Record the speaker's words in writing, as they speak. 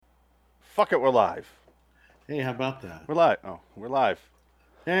Fuck it, we're live. Hey, how about that? We're live. Oh, we're live.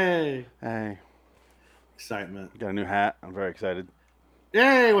 Hey, Hey, excitement. got a new hat. I'm very excited.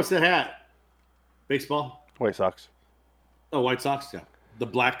 Hey, what's that hat? Baseball? White Sox, Oh, White Sox, yeah. The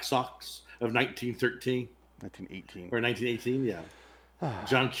Black Sox of 1913 1918. or 1918, yeah.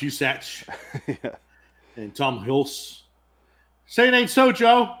 John Cusack Yeah, and Tom Hills. Say it ain't so,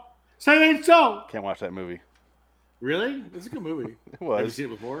 Joe. Say it ain't so. can't watch that movie. Really? It's a good movie. It Have you was. seen it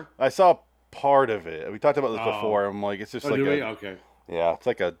before? I saw part of it. We talked about this Oh. before. I'm like, it's just Oh, like do we? a Okay. yeah, it's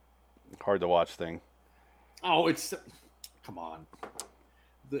like a hard to watch thing. Oh, it's come on.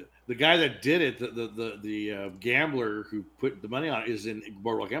 The guy that did it, the gambler who put the money on it, is in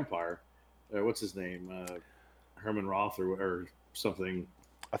Boardwalk Empire. What's his name? Herman Roth or something.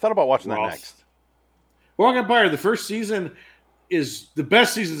 I thought about watching that Roth. next. Boardwalk Empire. The first season is the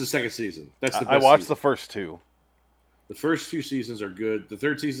best season. Is the second season. That's the best. I watched season. the first two. The first two seasons are good. The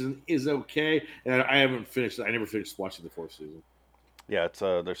third season is okay, and I haven't finished. I never finished watching the fourth season. Yeah, it's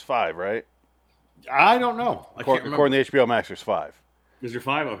there's 5, right? I don't know. I can't remember. According to HBO Max, there's 5. Is there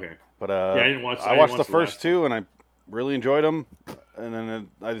 5? Okay. But Yeah, I didn't watch. I watched the first two, and I really enjoyed them. And then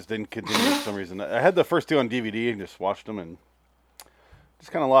I just didn't continue for some reason. I had the first two on DVD and just watched them, and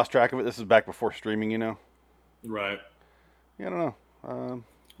just kind of lost track of it. This is back before streaming, you know. Right. Yeah, I don't know.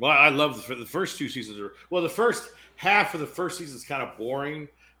 Well, I love the first two seasons. The first half of the first season is kind of boring,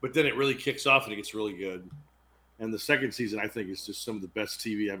 but then it really kicks off and it gets really good. And the second season, I think, is just some of the best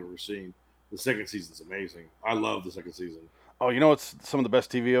TV I've ever seen. The second season is amazing. I love the second season. Oh, you know what's some of the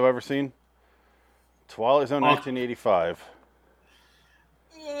best TV I've ever seen? Twilight Zone 1985.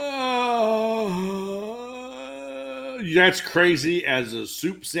 That's crazy as a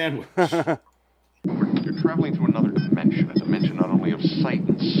soup sandwich. You're traveling through another dimension, a dimension not only of sight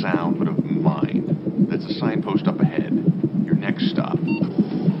and sound, but of mind. There's a signpost up ahead. Your next stop,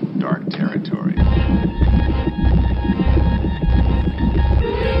 dark territory.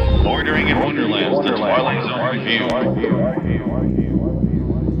 Bordering in Wonderland, the Twilight Zone review.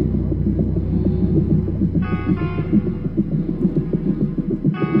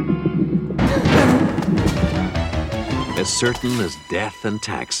 As certain as death and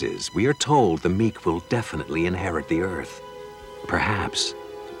taxes, we are told the meek will definitely inherit the earth. Perhaps,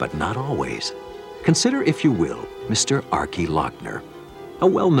 but not always. Consider, if you will, Mr. Archie Lochner, a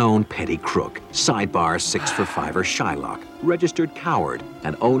well-known petty crook, sidebar 6-for-5er Shylock, registered coward,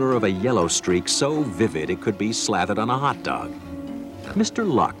 and owner of a yellow streak so vivid it could be slathered on a hot dog. Mr.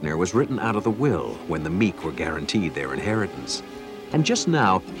 Lochner was written out of the will when the meek were guaranteed their inheritance. And just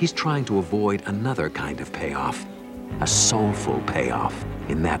now, he's trying to avoid another kind of payoff. A soulful payoff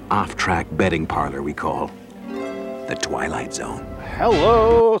in that off-track betting parlor we call the Twilight Zone.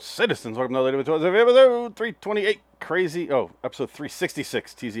 Hello, citizens. Welcome to episode 328. Crazy. Oh, episode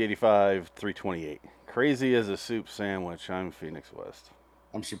 366. TZ1985 328. Crazy as a soup sandwich. I'm Phoenix West.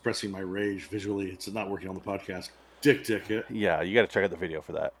 I'm suppressing my rage visually. It's not working on the podcast. Dick ticket. Yeah, you got to check out the video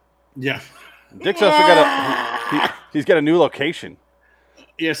for that. Yeah. Dick's also got he's got a new location.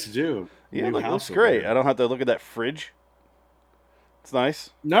 Yes, you do. Yeah, New look, it house looks over great. there. I don't have to look at that fridge. It's nice.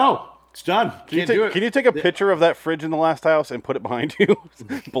 No, it's done. Can't do it. Can you take a picture of that fridge in the last house and put it behind you?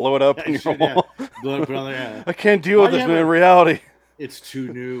 Blow it up in your wall. Blow it on there, yeah. I can't deal Why with do this you in have reality. It's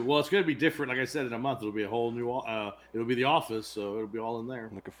too new. Well, it's going to be different. Like I said, in a month, it'll be a whole new. It'll be the office, so it'll be all in there.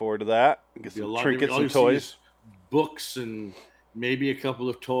 Looking forward to that. Get Be a some lot- trinkets all and you see toys. is books and maybe a couple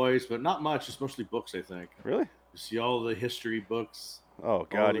of toys, but not much. It's mostly books, I think. Really? You see all the history books. Oh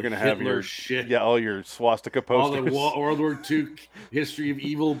God, you're the gonna have Hitler your shit. all your swastika All posters. the World War II history of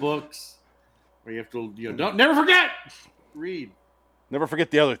evil books, where you have to, don't never forget. Read Never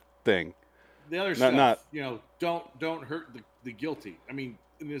forget the other thing. the other Not- stuff. Don't hurt the guilty. I mean,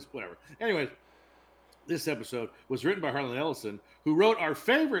 it's whatever. Anyways, this episode was written by Harlan Ellison, who wrote our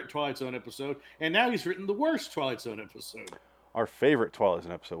favorite Twilight Zone episode, and now he's written the worst Twilight Zone episode. Our favorite Twilight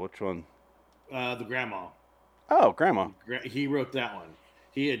Zone episode. Which one? The Grandma. Oh, Grandma. He wrote that one.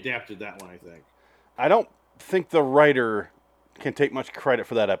 He adapted that one, I think. I don't think the writer can take much credit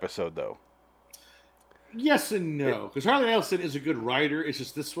for that episode, though. Yes and no, because Harlan Ellison is a good writer. It's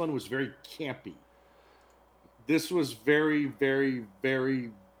just this one was very campy. This was very, very,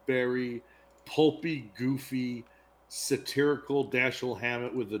 very, very pulpy, goofy, satirical Dashiell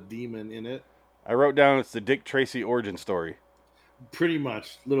Hammett with a demon in it. I wrote down it's the Dick Tracy origin story. Pretty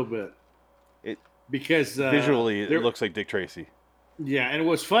much, a little bit. Because Visually, it looks like Dick Tracy. Yeah, and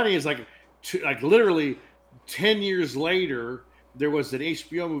what's funny is like literally 10 years later, there was an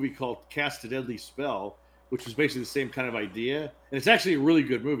HBO movie called Cast a Deadly Spell, which was basically the same kind of idea. And it's actually a really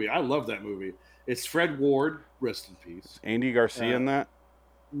good movie. I love that movie. It's Fred Ward, rest in peace. Andy Garcia in that?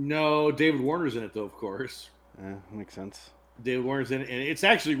 No, David Warner's in it though, of course. Yeah, makes sense. David Warner's in it, and it's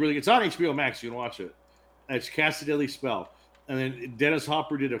actually really. It's on HBO Max. You can watch it. It's Cast a Deadly Spell, and then Dennis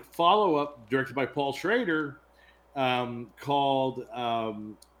Hopper did a follow-up directed by Paul Schrader, called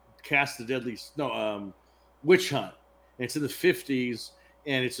Cast the Deadly Witch Hunt. And it's in the 50s,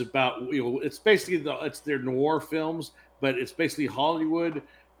 and it's about it's basically it's their noir films, but it's basically Hollywood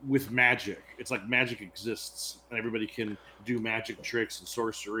with magic. It's like magic exists, and everybody can do magic tricks and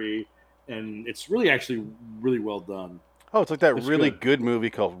sorcery, and it's really actually really well done. Oh, it's like that really good movie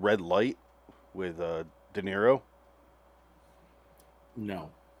called Red Light with De Niro. No,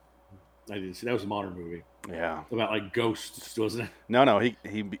 I didn't see. That was a modern movie. Yeah, about like ghosts, wasn't it? No,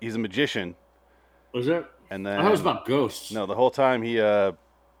 he's a magician. Was it? And then I thought it was about ghosts. No, the whole time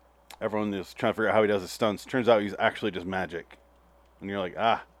everyone is trying to figure out how he does his stunts. Turns out he's actually just magic, and you're like,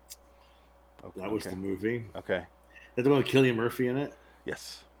 ah. Okay, that was the movie. Okay. That the one with Cillian Murphy in it?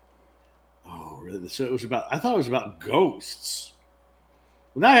 Yes. Oh, really? So it was about. I thought it was about ghosts.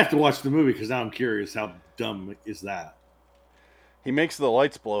 Well, now I have to watch the movie because now I'm curious. How dumb is that? He makes the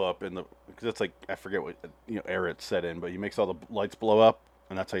lights blow up because it's like I forget what era it's set in, but he makes all the lights blow up,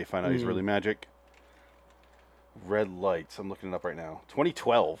 and that's how you find out he's really magic. Red Lights. I'm looking it up right now.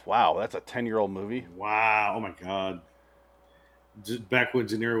 2012. Wow, that's a 10-year-old movie. Wow. Oh my God. Back when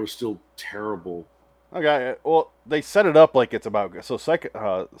De Niro was still terrible. Okay. Well, they set it up like it's about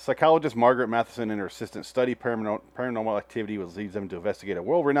psychologist Margaret Matheson and her assistant study paranormal activity, which leads them to investigate a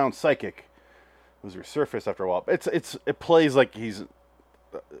world-renowned psychic who's resurfaced after a while. It plays like he's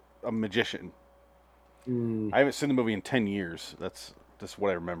a magician. I haven't seen the movie in 10 years. That's just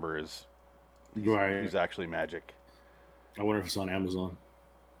what I remember is he's actually magic. I wonder if it's on Amazon.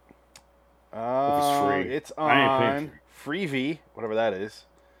 If it's free. It's on Freevee, whatever that is.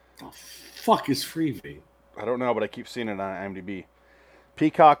 The fuck is Freevee? I don't know, but I keep seeing it on IMDb.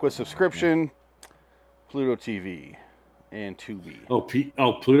 Peacock with subscription, Pluto TV, and Tubi.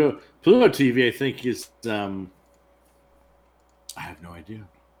 Pluto TV. I think is. I have no idea.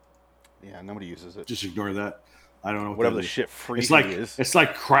 Yeah, nobody uses it. Just ignore that. I don't know. Whatever the shit Freevee is. It's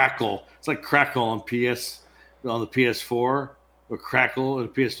like Crackle. It's like Crackle on the PS4 or Crackle on the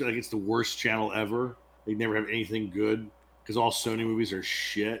PS2. Like it's the worst channel ever. They never have anything good because all Sony movies are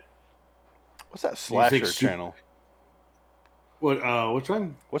shit. What's that slasher channel? What? Which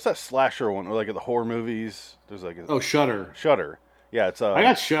one? What's that slasher one? Or like the horror movies? There's like Shudder. Shudder. Yeah, it's I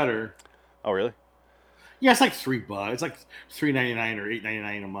got Shudder. Oh, really? Yeah, it's like $3. It's like $3.99 or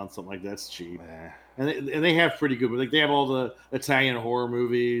 $8.99 a month, something like that. That's cheap. And they have pretty good. Like they have all the Italian horror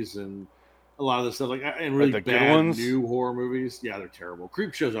movies and a lot of the stuff and really like bad new horror movies. Yeah, they're terrible.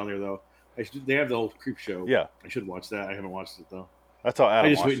 Creep Show's on there though. They have the old Creep Show. Yeah, I should watch that. I haven't watched it though. That's how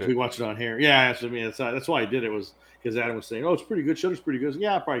Adam watched it. I just wait until we watch it on here. Yeah, that's why I did it, was because Adam was saying, "Oh, it's pretty good. Shudder's pretty good."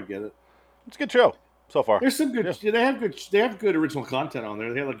 Yeah, I'll probably get it. It's a good show so far. There's some good. Yeah. They have good original content on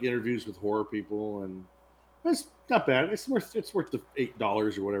there. They have like interviews with horror people, and it's not bad. It's worth the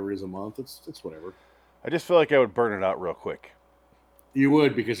 $8 or whatever it is a month. It's whatever. I just feel like I would burn it out real quick. You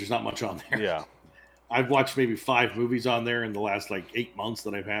would, because there's not much on there. Yeah. I've watched maybe 5 movies on there in the last 8 months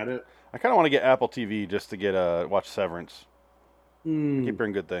that I've had it. I kind of want to get Apple TV just to get watch Severance. Keep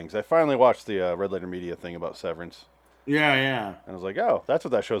hearing good things. I finally watched the Red Letter Media thing about Severance. Yeah. And I was like, oh, that's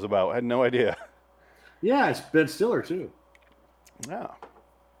what that show's about. I had no idea. Yeah, it's Ben Stiller too. Yeah.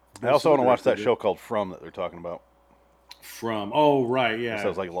 I also want to watch that show called From that they're talking about. From. Oh, right, yeah. It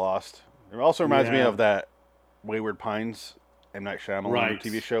sounds like Lost. It also reminds me of that Wayward Pines M. Night Shyamalan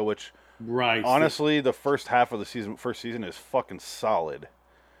TV show, which honestly, the first half of the first season is fucking solid.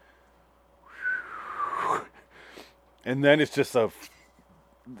 And then it's just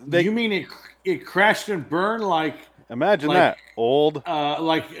you mean it crashed and burned like... Imagine that. Old.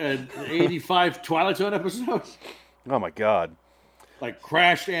 Like an 85 Twilight Zone episode? Oh, my God. Like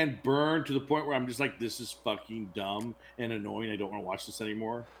crashed and burned to the point where I'm just like, this is fucking dumb and annoying. I don't want to watch this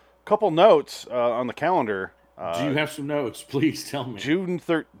anymore. Couple notes on the calendar. Do you have some notes? Please tell me. June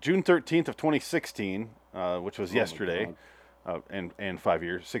 13th of 2016, which was yesterday, and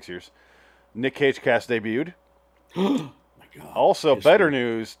 6 years. Nick Cage cast debuted. Oh my God. Also, better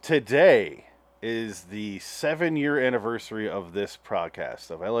news, today is the 7-year anniversary of this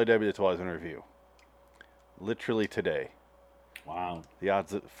podcast of LIW The Twilight Zone Review. Literally today. Wow. The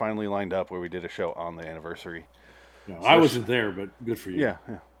odds that finally lined up where we did a show on the anniversary. No, I wasn't there, but good for you. Yeah.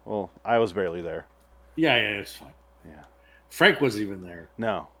 Well, I was barely there. Yeah, it's fine. Yeah. Frank wasn't even there.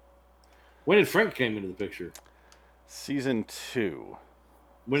 No. When did Frank come into the picture? Season 2.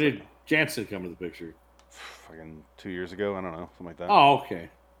 When did Jansen come into the picture? Fucking 2 years ago. I don't know. Something like that. Oh, okay.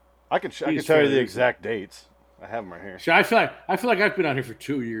 I can tell you the exact dates. I have them right here. So I feel like I've been out here for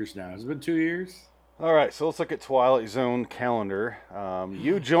 2 years now. Has it been 2 years? All right, so let's look at Twilight Zone calendar.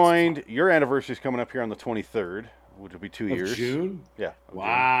 You joined. Your anniversary's coming up here on the 23rd, which will be 2 years. June? Yeah.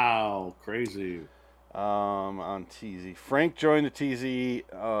 Wow, crazy. On TZ. Frank joined the TZ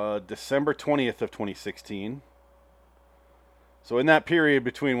December 20th of 2016. So in that period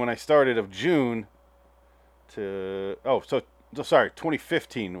between when I started of June to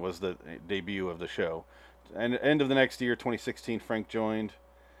 2015 was the debut of the show. And end of the next year, 2016, Frank joined.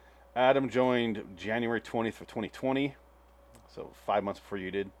 Adam joined January 20th of 2020, so 5 months before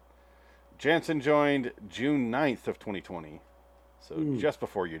you did. Jansen joined June 9th of 2020, so just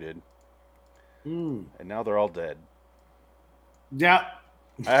before you did. And now they're all dead. Yeah.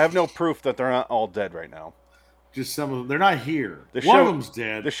 I have no proof that they're not all dead right now. Just some of them. They're not here. One of them's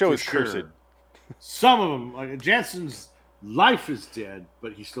dead. The show is sure. cursed. Some of them, like Jansen's life is dead,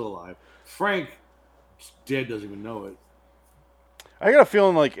 but he's still alive. Frank's dead, doesn't even know it. I got a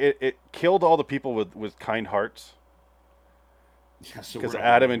feeling like it killed all the people with kind hearts. Because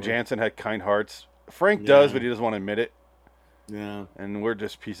Adam and Jansen had kind hearts. Frank does, but he doesn't want to admit it. Yeah. And we're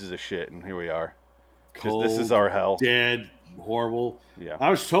just pieces of shit, and here we are. Cold, this is our hell. Dead, horrible. Yeah. I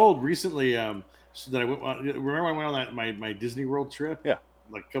was told recently that I went. Remember when I went on that my Disney World trip? Yeah.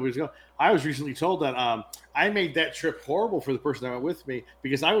 Like a couple years ago. I was recently told that I made that trip horrible for the person that went with me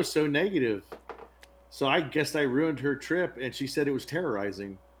because I was so negative. So I guess I ruined her trip, and she said it was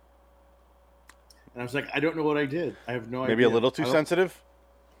terrorizing. And I was like, I don't know what I did. I have no idea. Maybe a little too sensitive?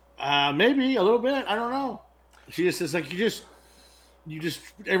 Maybe a little bit. I don't know. She just says like you just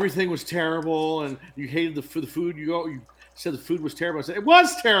everything was terrible, and you hated the food. You said the food was terrible. I said it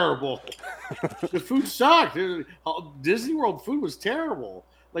was terrible. The food sucked. Disney World food was terrible.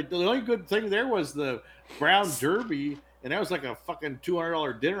 Like the only good thing there was the brown derby, and that was like a fucking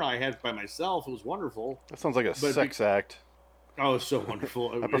 $200 dinner I had by myself. It was wonderful. That sounds like a sex act. Oh, it's so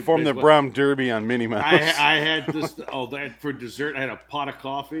wonderful. I performed the brown derby on Minnie Mouse. I had this. For dessert, I had a pot of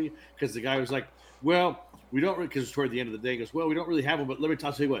coffee because the guy was like, "Well, we don't," because it's toward the end of the day. He goes, "Well, we don't really have them, but let me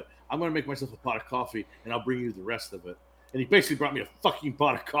tell you what. I'm going to make myself a pot of coffee, and I'll bring you the rest of it." And he basically brought me a fucking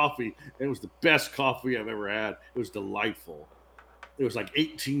pot of coffee, and it was the best coffee I've ever had. It was delightful. It was like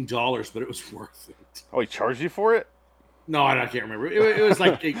 $18, but it was worth it. Oh, he charged you for it? No, I can't remember. It was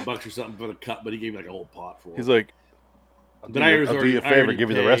like $8 or something for the cup, but he gave me like a whole pot for it. He's like, I'll do you a favor, give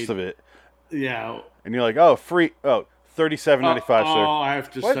you the rest of it. Yeah. And you're like, oh, free. Oh, $37.95, sir. Oh, I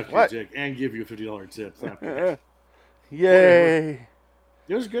have to suck your dick and give you a $50 tip. Yay.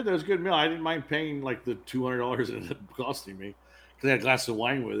 It was good. That was a good meal. I didn't mind paying like the $200 it ended up costing me because I had a glass of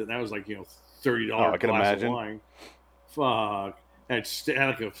wine with it. And that was like, $30 I can glass imagine. of wine. Fuck. Had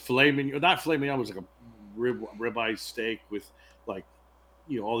like a filet mignon. Not filet mignon. It was like a ribeye steak with like,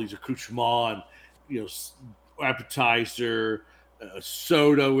 all these accoutrements and, appetizer,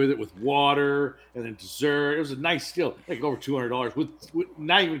 soda with it with water, and then dessert. It was a nice deal. Like over $200 with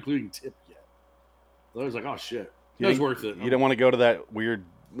not even including tip yet. So I was like, oh shit. It was worth it. You don't want to go to that weird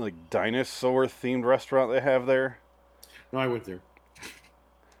like dinosaur themed restaurant they have there? No, I went there.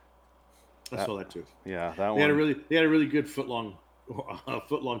 I saw that too. Yeah, that They one. had a really good foot long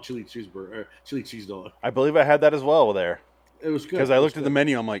chili cheeseburger, chili cheese dog. I believe I had that as well there. It was good. Because I looked at the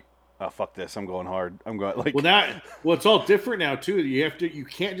menu, I'm like, oh fuck this, I'm going hard. I'm going like. Well, it's all different now too. You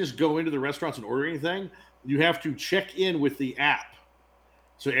can't just go into the restaurants and order anything. You have to check in with the app.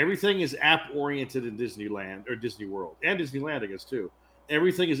 So everything is app oriented in Disneyland or Disney World and Disneyland, I guess too.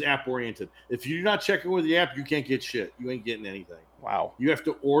 Everything is app oriented. If you're not checking with the app, you can't get shit. You ain't getting anything. Wow. You have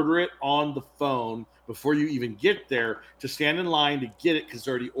to order it on the phone before you even get there to stand in line to get it because it's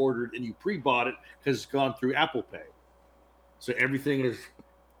already ordered and you pre-bought it because it's gone through Apple Pay. So everything is,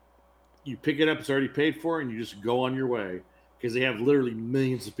 you pick it up, it's already paid for, and you just go on your way because they have literally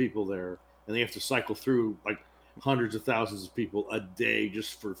millions of people there and they have to cycle through like hundreds of thousands of people a day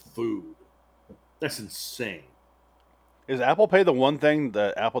just for food. That's insane. Is Apple Pay the one thing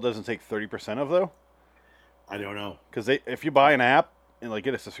that Apple doesn't take 30% of though? I don't know. Because if you buy an app and like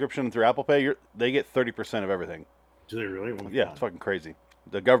get a subscription through Apple Pay, they get 30% of everything. Do they really? Oh, yeah, it's fucking crazy.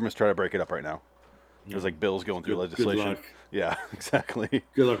 The government's trying to break it up right now. There's like bills going through legislation. Good luck. Yeah, exactly.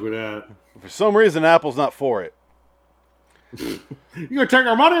 Good luck with that. For some reason, Apple's not for it. You're going to take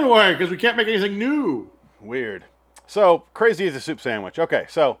our money away because we can't make anything new. Weird. So, crazy as a soup sandwich. Okay,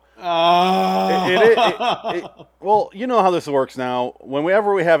 so. Well, you know how this works now.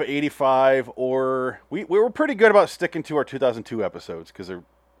 Whenever we have 85 or. We were pretty good about sticking to our 2002 episodes because they're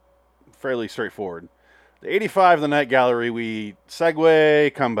fairly straightforward. The 85, the Night Gallery, we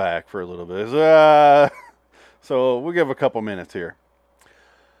segue, come back for a little bit. So, we'll give a couple minutes here.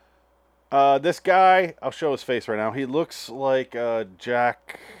 This guy, I'll show his face right now. He looks like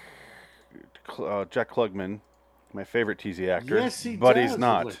Jack Klugman, my favorent TZ actor. Yes, he but does he's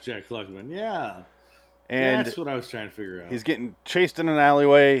not. look like Jack Klugman. Yeah. And that's what I was trying to figure out. he's getting chased in an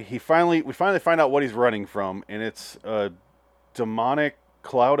alleyway. We finally find out what he's running from, and it's a demonic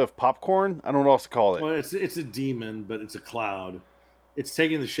cloud of popcorn. I don't know what else to call it. Well, it's a demon, but it's a cloud. It's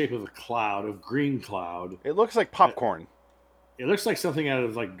taking the shape of a cloud, of green cloud. It looks like popcorn. It looks like something out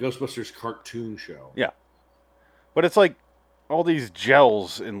of like Ghostbusters cartoon show. Yeah. But it's like all these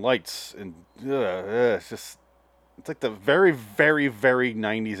gels and lights and it's like the very, very, very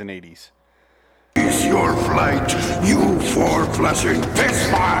 90s and 80s. Is your flight, you four-flushing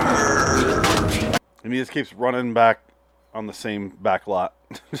fishfire! And he just keeps running back on the same back lot.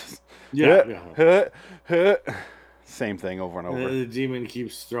 Yeah. Same thing over and over. And the demon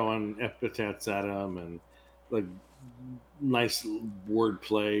keeps throwing epithets at him and like nice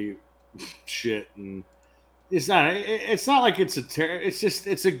wordplay shit, and it's not like it's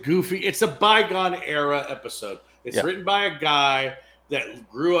a goofy, it's a bygone era episode. It's written by a guy that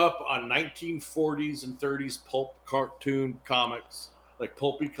grew up on 1940s and 30s pulp cartoon comics, like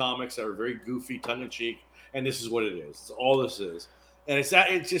pulpy comics that are very goofy, tongue-in-cheek, and this is what it is. It's all this is. And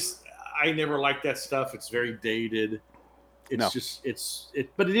I never liked that stuff. It's very dated. But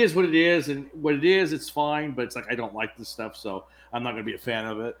it is what it is, and what it is, it's fine, but it's like I don't like this stuff, so I'm not going to be a fan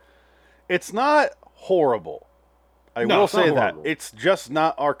of it. It's not horrible. I will say that. It's just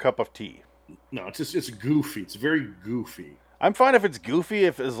not our cup of tea. No, it's goofy. It's very goofy. I'm fine if it's goofy,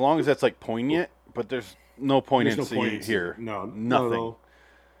 as long as it's like poignant, but there's no poignancy here. No, nothing. No.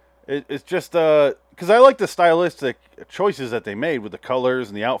 It's just because I like the stylistic choices that they made with the colors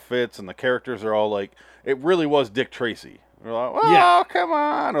and the outfits, and the characters are all like, it really was Dick Tracy. We're like, oh, come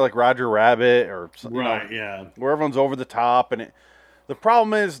on, or like Roger Rabbit, or where everyone's over the top. And the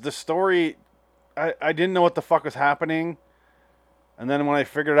problem is the story. I didn't know what the fuck was happening. And then when I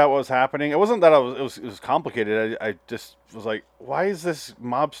figured out what was happening, it wasn't that it was complicated. I just was like, why is this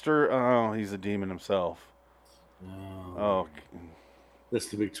mobster? Oh, he's a demon himself. Oh. That's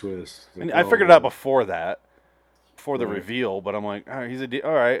the big twist. And I figured it out before the reveal, but I'm like, all right,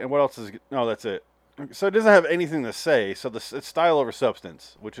 all right, and what else is... No, that's it. So it doesn't have anything to say, so it's style over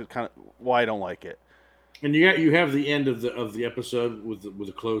substance, which is kind of why I don't like it. And you have the end of the episode with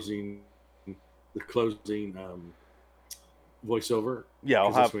the closing voiceover.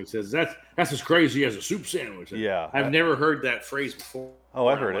 Yeah, that's what it says. That's as crazy as a soup sandwich. Yeah, I've never heard that phrase before. Oh,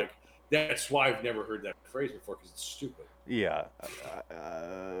 I've heard it. That's why I've never heard that phrase before, because it's stupid. Yeah,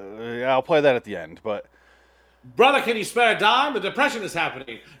 I'll play that at the end. But brother, can you spare a dime? The depression is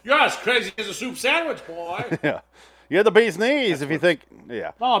happening. You're as crazy as a soup sandwich, boy. Yeah, you're the bee's knees. If you think,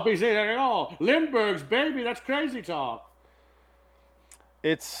 no bee's knees at all. Lindbergh's baby. That's crazy talk.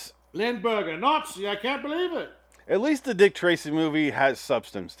 It's Lindbergh and Nazi. I can't believe it. At least the Dick Tracy movie has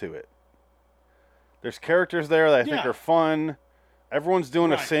substance to it. There's characters there that I think are fun. Everyone's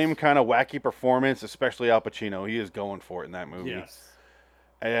doing the same kind of wacky performance, especially Al Pacino. He is going for it in that movie. Yes.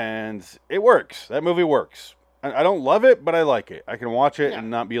 And it works. That movie works. I don't love it, but I like it. I can watch it and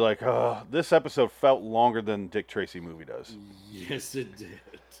not be like, oh, this episode felt longer than Dick Tracy movie does. Yes, it did.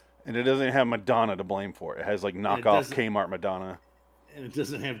 And it doesn't have Madonna to blame for it. It has like knockoff Kmart Madonna. And it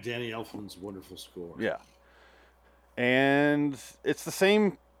doesn't have Danny Elfman's wonderful score. Yeah. And it's the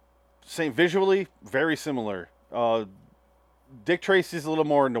same visually, very similar. Dick Tracy's a little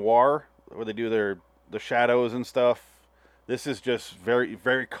more noir, where they do the shadows and stuff. This is just very,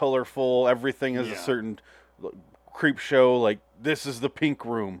 very colorful. Everything has a certain creep show. Like, this is the pink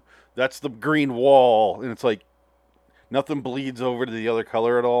room. That's the green wall. And it's like, nothing bleeds over to the other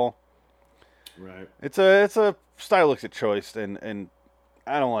color at all. Right. It's a stylistic choice, and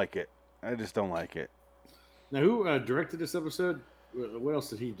I don't like it. I just don't like it. Now, who directed this episode? What else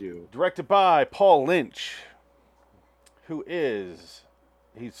did he do? Directed by Paul Lynch, he's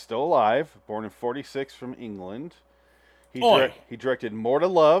still alive, born in 1946 from England. He directed More to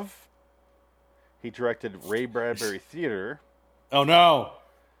Love. He directed Ray Bradbury Theater. Oh, no.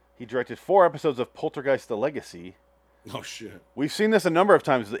 He directed 4 episodes of Poltergeist: The Legacy. Oh, shit. We've seen this a number of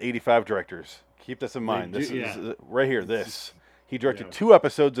times with the 85 directors. Keep this in mind. This is right here, this. He directed 2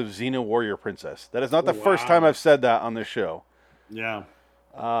 episodes of Xena Warrior Princess. That is not the first time I've said that on this show. Yeah.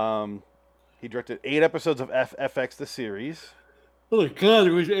 He directed 8 episodes of FX the series. Oh my god,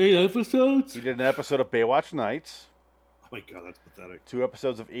 there was 8 episodes? He did an episode of Baywatch Nights. Oh my god, that's pathetic. 2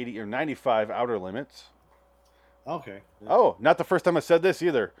 episodes of 80 or 95 Outer Limits. Okay. Yeah. Oh, not the first time I said this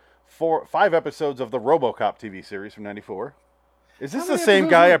either. 5 episodes of the RoboCop TV series from '94. Is this the same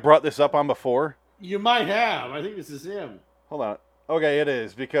guy I brought this up on before? You might have. I think this is him. Hold on. Okay, it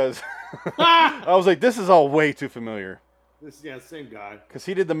is, because I was like, this is all way too familiar. Same guy. Because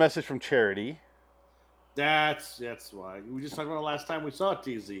he did the Message from Charity. That's why. We just talked about the last time we saw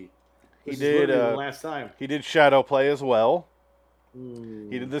TZ. He did the last time. He did Shadow Play as well.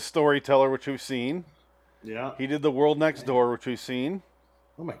 Mm. He did The Storyteller, which we've seen. Yeah. He did The World Next Door, which we've seen.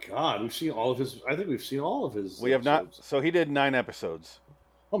 Oh my God, we've seen all of his. I think we've seen all of his. We have not. So he did 9 episodes.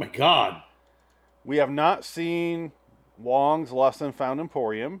 Oh my God. We have not seen Wong's Lost and Found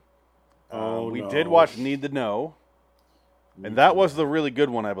Emporium. We did watch Need to Know. And that was the really good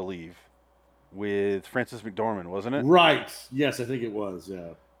one, I believe, with Frances McDormand, wasn't it? Right. Yes, I think it was, yeah.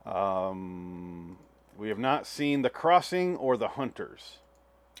 We have not seen The Crossing or The Hunters.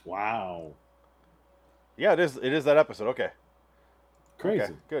 Wow. Yeah, it is that episode. Okay. Crazy.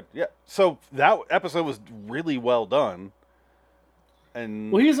 Okay, good. Yeah. So that episode was really well done.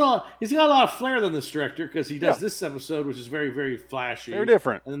 And well, he's got a lot of flair than this director, because he does this episode, which is very, very flashy. They're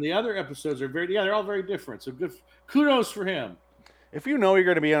different. And then the other episodes are they're all very different. So good, kudos for him. If you know you're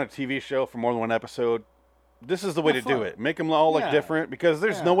going to be on a TV show for more than one episode, this is the way to do it. Make them all look different, because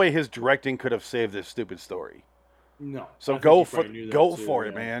there's no way his directing could have saved this stupid story. No. So go for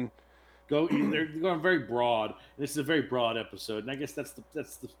it, man. They're going very broad. This is a very broad episode, and I guess that's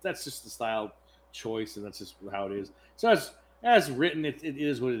just the style choice, and that's just how it is. So as written, it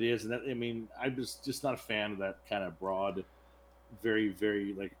is what it is, and I'm just not a fan of that kind of broad, very,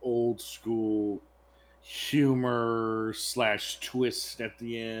 very like old school humor / twist at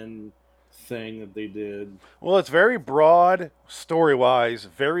the end thing that they did. Well, it's very broad story wise,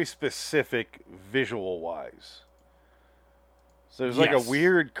 very specific visual wise. So there's like a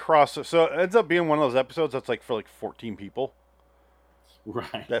weird cross. So it ends up being one of those episodes that's like for like 14 people.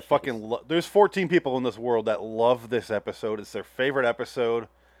 Right. That fucking there's 14 people in this world that love this episode. It's their favorite episode,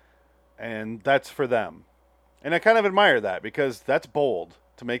 and that's for them. And I kind of admire that, because that's bold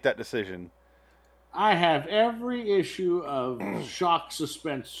to make that decision. I have every issue of shock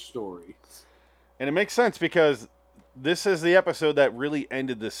suspense story. And it makes sense, because this is the episode that really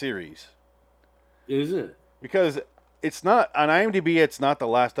ended the series. Is it? Because it's not on IMDb, it's not the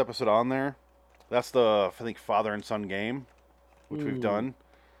last episode on there. That's the, I think, father and son game, which we've done.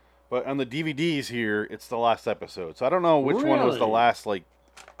 But on the DVDs here, it's the last episode. So I don't know which one was the last like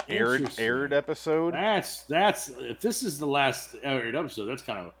aired episode. That's if this is the last aired episode, that's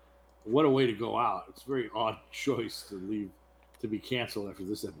kind of what a way to go out. It's a very odd choice to be canceled after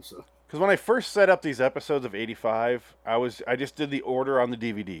this episode. Because when I first set up these episodes of 85, I just did the order on the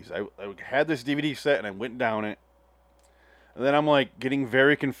DVDs. I had this DVD set and I went down it. And then I'm like getting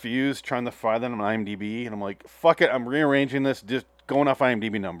very confused trying to find them on IMDb. And I'm like, fuck it, I'm rearranging this, just going off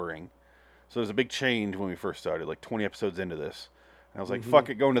IMDb numbering. So there's a big change when we first started, like 20 episodes into this. And I was like, fuck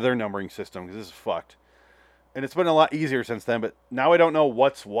it, going to their numbering system, because this is fucked. And it's been a lot easier since then, but now I don't know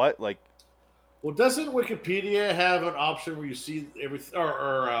what's what. Like, well, doesn't Wikipedia have an option where you see everything,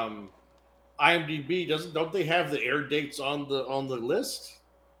 or IMDb don't they have the air dates on the list?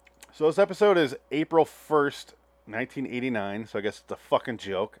 So this episode is April 1st, 1989. So I guess it's a fucking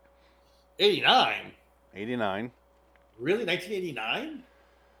joke. 89. 89. Really, 1989?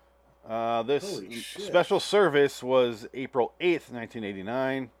 This special service was April 8th,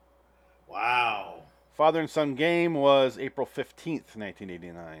 1989. Wow. Father and Son Game was April 15th,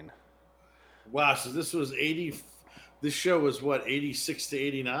 1989. Wow, so this was 80. This show was what, 86 to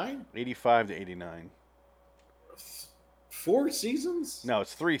 89? 85 to 89. 4 seasons? No,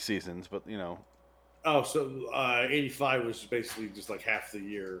 it's 3 seasons, but you know. Oh, so 85 was basically just like half the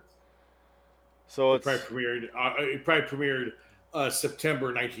year. So it probably premiered September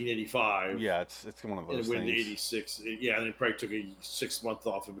 1985. Yeah, it's one of those and it went things. To 86. Yeah, and it probably took a 6 month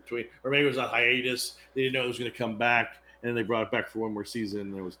off in between, or maybe it was a hiatus. They didn't know it was going to come back, and then they brought it back for one more season,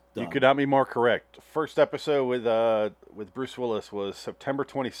 and it was done. You could not be more correct. First episode with Bruce Willis was September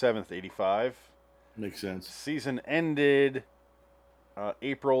 27th, 85. Makes sense. Season ended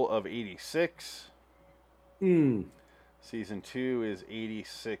April of 86. Season 2 is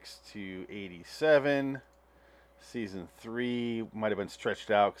 86 to 87. Season 3 might have been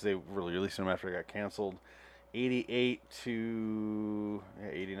stretched out because they really released them after it got canceled. 88 to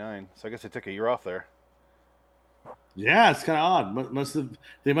 89. So I guess they took a year off there. Yeah, it's kind of odd.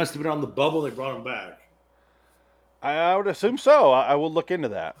 They must have been on the bubble. They brought them back. I would assume so. I will look into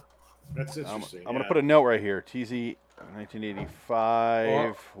that. That's interesting. I'm going to put a note right here. TZ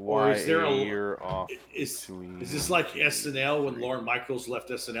 1985. Or is there a year off? Is this like SNL when Lorne Michaels left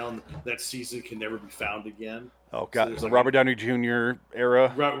SNL and that season can never be found again? Oh god, so the like Robert Downey Jr.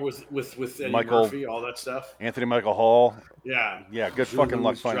 era with Eddie Michael, Murphy, all that stuff. Anthony Michael Hall. Yeah, yeah, good fucking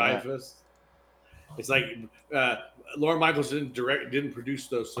luck finding that. It's like Lorne Michaels didn't produce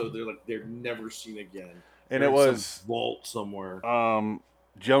those, so they're never seen again. And They're it in was some vault somewhere.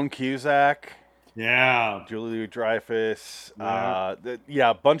 Joan Cusack, Yeah, Julie Louis-Dreyfus, Yeah.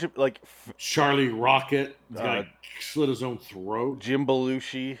 a bunch of like Charlie Rocket slit his own throat. Jim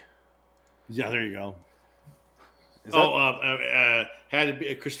Belushi. Yeah, there you go. Is that, had to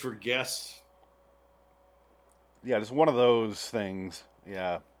be Christopher Guest. yeah, just one of those things.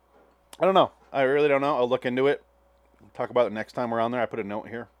 Yeah, I don't know. I really don't know. I'll look into it. Talk about it next time we're on there. I put a note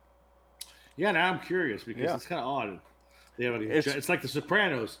here. Yeah, now I'm curious because it's kind of odd. They have it's like The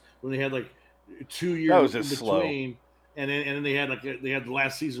Sopranos when they had like 2 years in between, and then they had the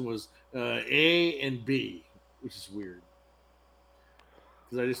last season was A and B, which is weird.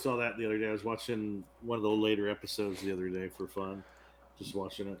 Because I just saw that the other day. I was watching one of the later episodes the other day for fun, just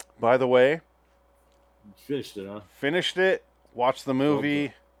watching it. By the way, finished it, huh? Finished it. Watched the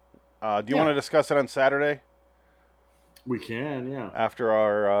movie. Do you want to discuss it on Saturday? We can, yeah. After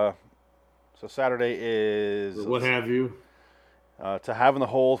our, so Saturday is What Have You? To Have in the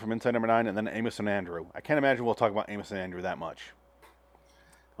Hole from Inside Number 9, and then Amos and Andrew. I can't imagine we'll talk about Amos and Andrew that much.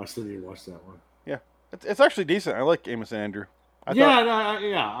 I still need to watch that one. Yeah, it's actually decent. I like Amos and Andrew.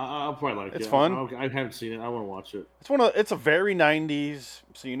 I'll probably like it. It's fun. I haven't seen it. I want to watch it. It's a very 90s,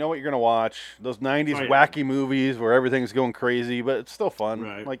 so you know what you're gonna watch. Those 90s wacky movies where everything's going crazy, but it's still fun.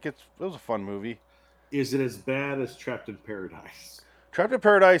 Right. Like it was a fun movie. Is it as bad as Trapped in Paradise? Trapped in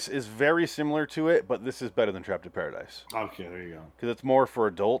Paradise is very similar to it, but this is better than Trapped in Paradise. Okay, there you go. Because it's more for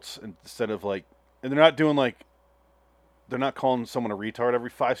adults instead of like, and they're not doing like, they're not calling someone a retard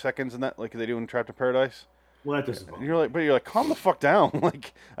every 5 seconds and that like they do in Trapped in Paradise. Well, that doesn't bother. You're like, calm the fuck down.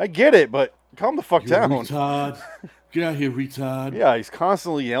 Like, I get it, but calm the fuck down. Retard. Get out here, retard. Yeah, he's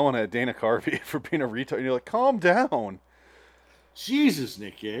constantly yelling at Dana Carvey for being a retard. And you're like, calm down. Jesus,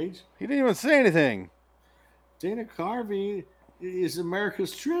 Nick Cage. He didn't even say anything. Dana Carvey is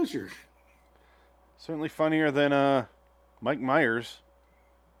America's treasure. Certainly funnier than Mike Myers.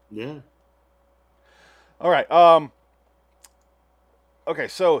 Yeah. All right. Okay,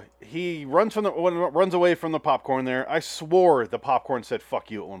 so he runs away from the popcorn there. I swore the popcorn said "fuck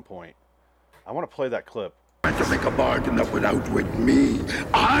you" at one point. I want to play that clip. Trying to make a bargain that would outwit me.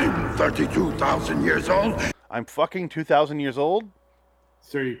 I'm 32,000 years old. I'm fucking 2,000 years old?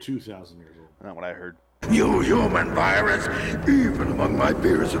 32,000 years old. Not what I heard. You human virus! Even among my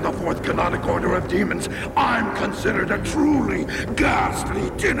peers in the fourth canonic order of demons, I'm considered a truly ghastly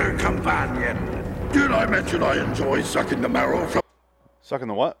dinner companion. Did I mention I enjoy sucking the marrow from... Sucking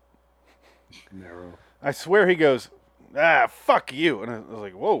the what? Marrow. I swear he goes, fuck you. And I was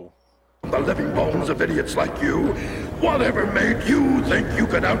like, whoa. The living bones of idiots like you. Whatever made you think you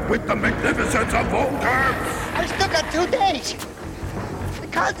could outwit the magnificence of Volker? I still got 2 days. The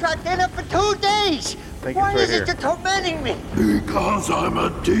contract ain't up for 2 days. Why is it you're tormenting me? Because I'm a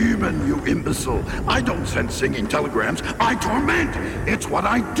demon, you imbecile. I don't send singing telegrams. I torment. It's what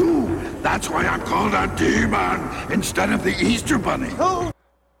I do. That's why I'm called a demon instead of the Easter Bunny. Who?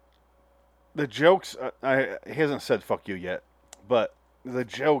 The jokes, he hasn't said "fuck you" yet, but the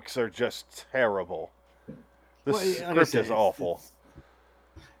jokes are just terrible. The script is awful.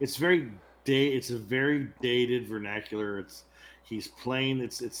 It's very It's a very dated vernacular. He's playing.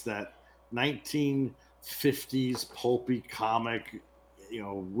 It's that 1950s pulpy comic.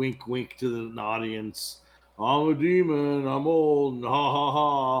 Wink, wink to the audience. I'm a demon. I'm old. And ha ha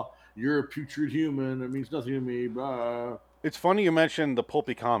ha. You're a putrid human. That means nothing to me. Bye. It's funny you mentioned the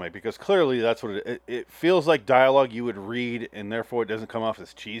pulpy comic because clearly that's what it feels like dialogue you would read, and therefore it doesn't come off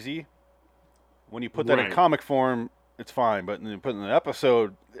as cheesy. When you put that in comic form, it's fine, but when you put it in an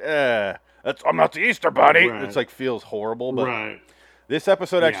episode, I'm not the Easter Bunny. Right. It's like feels horrible. But this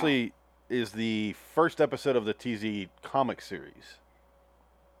episode actually is the first episode of the TZ comic series.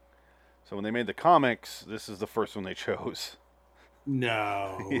 So when they made the comics, this is the first one they chose.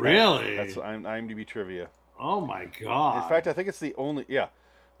 No, really? That's IMDb trivia. Oh my god! In fact, I think it's the only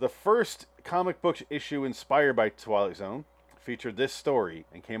the first comic book issue inspired by Twilight Zone featured this story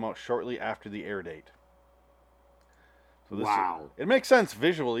and came out shortly after the air date. So it makes sense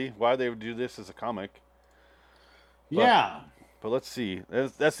visually why they would do this as a comic. But let's see.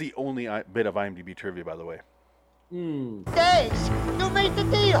 That's the only bit of IMDb trivia, by the way. Days. You made the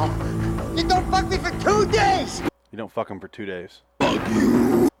deal. You don't fuck me for 2 days. You don't fuck him for 2 days. Fuck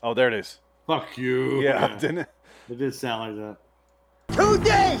you. Oh, there it is. Fuck you. Yeah, didn't it? It did sound like that. 2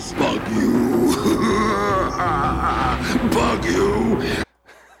 days. Fuck you. Bug you.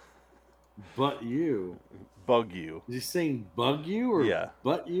 But you. Bug you. Is he saying bug you or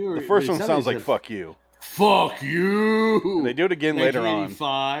but you? Or, the first one sounds like fuck you. Fuck you. And they do it again later on.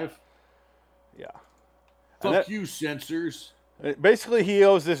 1985. Yeah. Fuck you, censors. Basically, he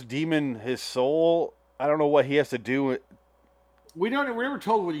owes this demon his soul. I don't know what he has to do. We're never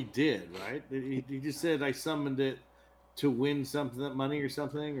told what he did, right? He just said, I summoned it to win something, money or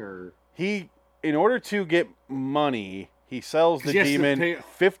something, or... In order to get money, he sells the demon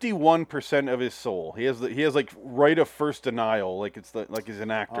 51% of his soul. He has like right of first denial, like he's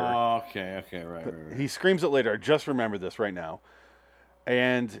an actor. Oh, okay, right. He screams it later. I just remember this right now.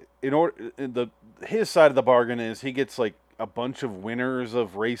 And his side of the bargain is he gets like a bunch of winners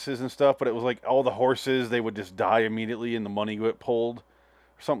of races and stuff, but it was like all the horses, they would just die immediately and the money get pulled.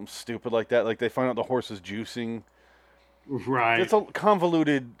 Or something stupid like that. Like they find out the horse is juicing. Right. It's a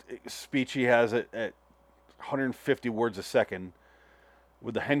convoluted speech he has at 150 words a second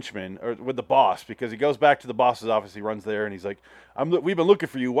with the henchman, or with the boss, because he goes back to the boss's office, he runs there, and he's like, we've been looking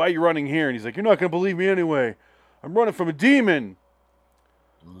for you. Why are you running here? And he's like, you're not going to believe me anyway. I'm running from a demon.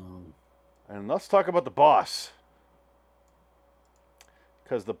 And let's talk about the boss.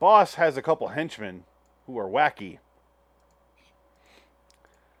 Because the boss has a couple henchmen who are wacky.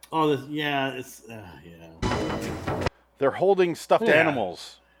 Oh, They're holding stuffed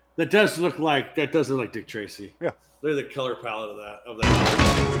animals. That does look like Dick Tracy. Yeah. Look at the color palette of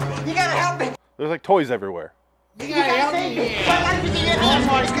that. You gotta help me. There's like toys everywhere. You gotta help me. Oh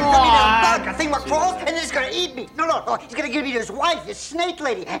my God. A thing with crawls and it's gonna eat me. No. He's gonna give me to his wife, his snake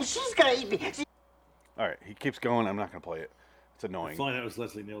lady, and she's gonna eat me. All right, he keeps going. I'm not gonna play it. It's annoying. Fine, that was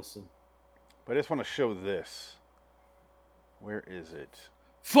Leslie Nielsen. But I just want to show this. Where is it?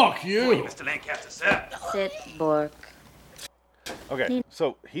 Fuck you, Mr. Lancaster, sir. Sit, Bork. Okay,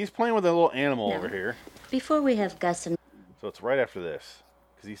 so he's playing with a little animal over here. Before we have Gus and... So it's right after this,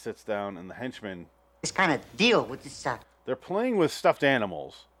 because he sits down and the henchman... This kind of deal with this stuff. They're playing with stuffed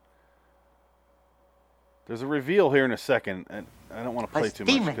animals. There's a reveal here in a second, and I don't want to play too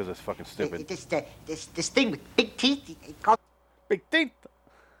much because it's fucking stupid. This thing with big teeth. Big teeth.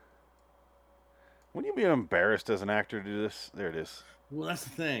 Wouldn't you be embarrassed as an actor to do this? There it is. Well, that's the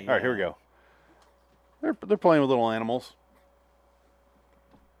thing. All right, here we go. They're playing with little animals.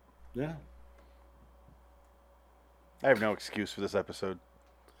 Yeah. I have no excuse for this episode.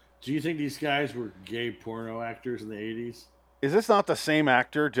 Do you think these guys were gay porno actors in the 80s? Is this not the same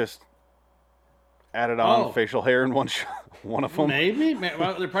actor, just added on facial hair in one of them? Maybe.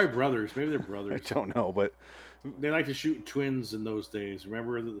 Well, they're probably brothers. Maybe they're brothers. I don't know, but... They like to shoot twins in those days.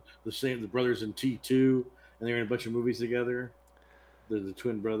 Remember the brothers in T2, and they were in a bunch of movies together? The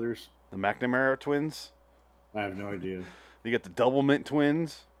twin brothers. The McNamara twins? I have no idea. You get the Double Mint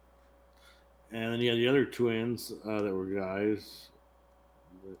twins. And then you had the other twins that were guys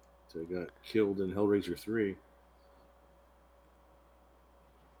that got killed in Hellraiser 3.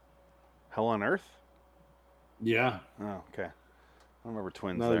 Hell on Earth? Yeah. Oh, okay. I don't remember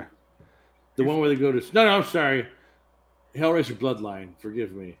twins there. The one where they go to... No, I'm sorry. Hellraiser Bloodline.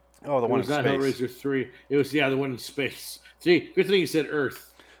 Forgive me. Oh, the one in space. It was not Hellraiser 3. It was, the one in space. See, good thing you said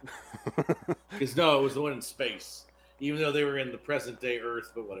Earth. Because, no, it was the one in space. Even though they were in the present-day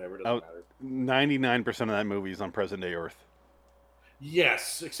Earth, but whatever, it doesn't matter. 99% of that movie is on present-day Earth.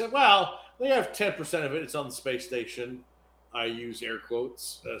 Yes, except, well, they have 10% of it. It's on the space station. I use air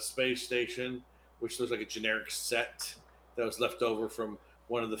quotes. Space station, which looks like a generic set that was left over from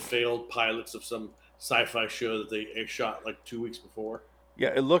one of the failed pilots of some sci-fi show that they shot like 2 weeks before. Yeah,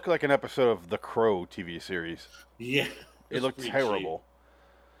 it looked like an episode of The Crow TV series. Yeah. It looked terrible.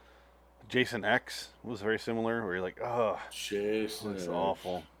 Jason X was very similar, where you're like, oh, Jason, it's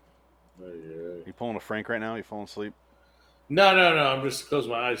awful. Oh, yeah. You pulling a Frank right now? You falling asleep? No. I'm just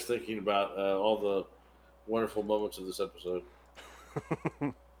closing my eyes thinking about all the wonderful moments of this episode.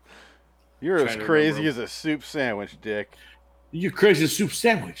 You're as crazy as a soup sandwich, Dick. You're crazy as a soup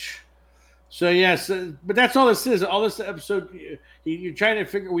sandwich. So, yes, but that's all this is. All this episode, you're trying to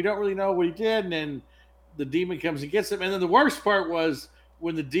figure, we don't really know what he did, and then the demon comes and gets him. And then the worst part was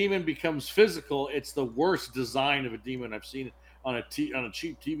when the demon becomes physical, it's the worst design of a demon I've seen on a cheap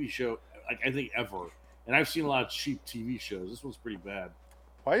TV show, I think, ever. And I've seen a lot of cheap TV shows. This one's pretty bad.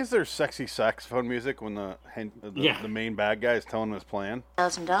 Why is there sexy saxophone music when the main bad guy is telling him his plan?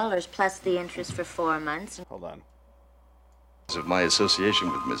 $1,000 plus the interest for 4 months. Hold on. Of my association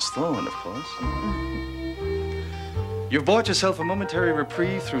with Miss Thorne, of course. You've bought yourself a momentary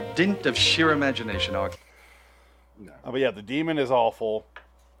reprieve through dint of sheer imagination, Ark. No. But yeah, the demon is awful.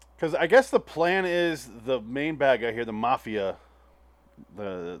 Because I guess the plan is the main bad guy here, the mafia,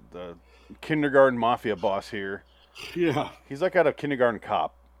 the kindergarten mafia boss here. Yeah. He's like out of Kindergarten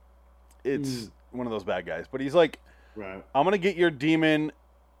Cop. It's one of those bad guys. But he's like, right. I'm going to get your demon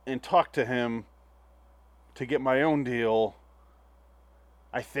and talk to him to get my own deal.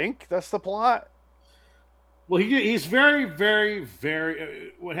 I think that's the plot. Well, he's very, very,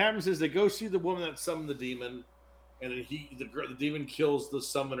 very. What happens is they go see the woman that summoned the demon, and then the demon kills the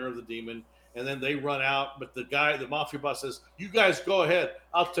summoner of the demon, and then they run out. But the mafia boss says, "You guys go ahead.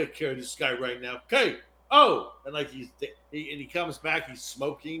 I'll take care of this guy right now." Okay. Oh, and like he comes back. He's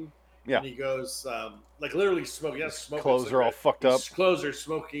smoking. Yeah. And he goes like literally smoking. That's smoking. Clothes are all fucked up. His clothes are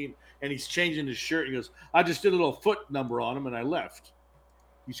smoking, and he's changing his shirt. He goes, "I just did a little foot number on him, and I left.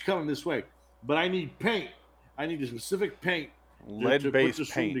 He's coming this way, but I need paint. I need a specific paint,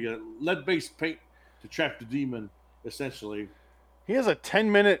 lead-based paint. Lead-based paint to trap the demon." Essentially, he has a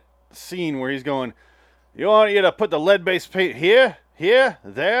 10-minute scene where he's going, "You want you to put the lead-based paint here,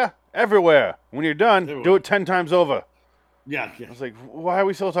 there, everywhere. When you're done, do it 10 times over." Yeah. I was like, why are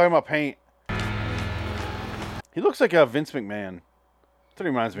we still talking about paint? He looks like a Vince McMahon. That's what he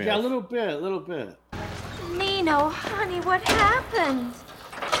reminds me of. Yeah, a little bit. Nino, honey, what happened?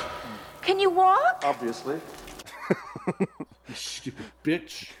 Can you walk? Obviously. You stupid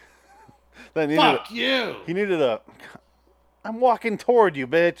bitch. Fuck you. He needed a... I'm walking toward you,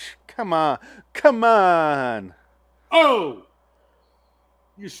 bitch. Come on. Oh!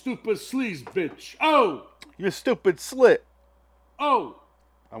 You stupid sleaze bitch. Oh! You stupid slit. Oh!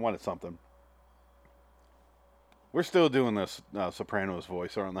 I wanted something. We're still doing this Sopranos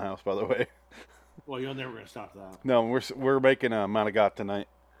voice around the house, by the way. Well, you're never going to stop that. No, we're making a manicotti tonight.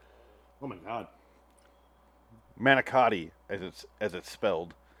 Oh, my God. Manicotti, as it's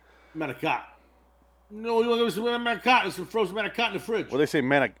spelled. Manicotti. No, you want to go to manicotti. There's some frozen manicotti in the fridge. Well, they say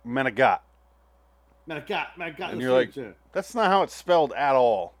manigot. Manicotti And in the you're fridge. like, that's not how it's spelled at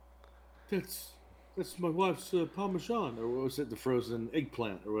all. That's my wife's Parmesan, or what was it, the frozen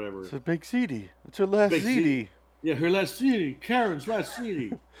eggplant, or whatever. It's a big ziti. It's her last ziti. Yeah, her last ziti. Karen's last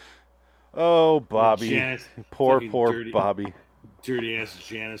ziti. Oh, Bobby. Janice, poor dirty, Bobby. Dirty ass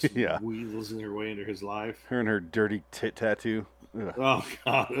Janice. Yeah. Weasels her way into his life. Her and her dirty tit tattoo. Ugh. Oh,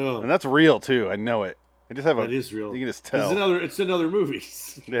 God. Oh. And that's real, too. I know it. I just have That is real. You can just tell. It's another movie.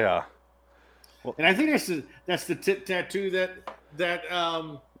 Yeah. Well, and I think that's the tit tattoo that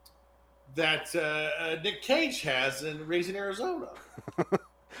Nick Cage has in Raising Arizona.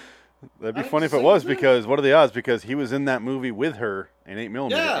 That'd be funny if it was, because what are the odds? Because he was in that movie with her in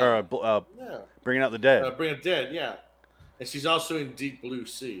 8mm. Yeah. Or Bringing Out the Dead. Bringing Out the Dead, yeah. And she's also in Deep Blue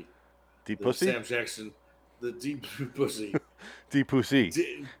Sea. Deep Pussy? Sam Jackson. The Deep Blue Pussy. Deep Pussy.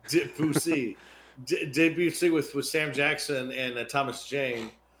 Deep Pussy. Debut scene with Sam Jackson and Thomas Jane,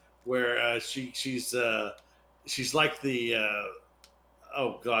 where she's like the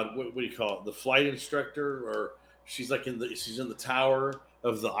oh God, what do you call it? The flight instructor, or she's in the tower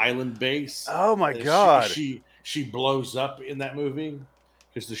of the island base. Oh my God! She blows up in that movie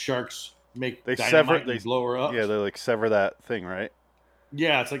because the sharks they blow her up. Yeah, they like sever that thing, right?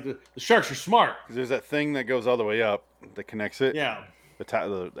 Yeah, it's like the sharks are smart. There's that thing that goes all the way up that connects it. Yeah.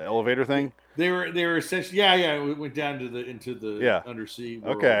 The elevator thing. They were essentially we went down into the undersea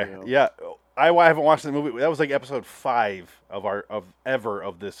world. Okay. You know. Yeah. I haven't watched the movie. That was like episode 5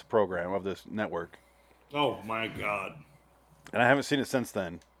 of this program, of this network. Oh my God. And I haven't seen it since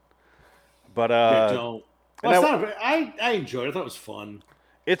then. But don't. Well, I enjoyed it. I thought it was fun.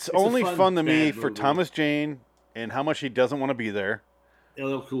 It's only fun to me for Thomas Jane and how much he doesn't want to be there.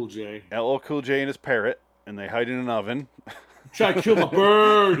 LL Cool J. LL Cool J and his parrot, and they hide in an oven. Try to kill my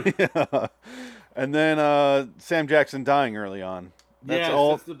bird. Yeah. And then Sam Jackson dying early on. That's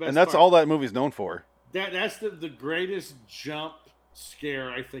that's the best and that's part. all that movie's known for. That's the greatest jump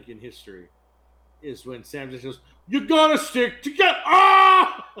scare, I think, in history, is when Sam just goes, "You gotta stick together!"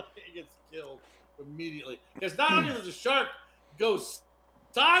 Ah! He gets killed immediately. Because not only does the shark go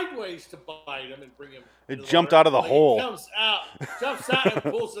sideways to bite him and bring him, it jumped out of the hole. He jumps out and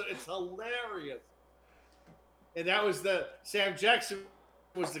pulls it. It's hilarious. And that was Sam Jackson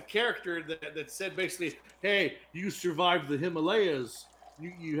was the character that said basically, "Hey, you survived the Himalayas.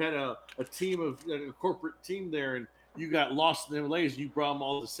 You had a corporate team there, and you got lost in the Himalayas. You brought them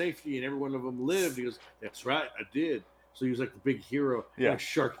all to safety, and every one of them lived." He goes, "That's right, I did." So he was like the big hero. Yeah. And a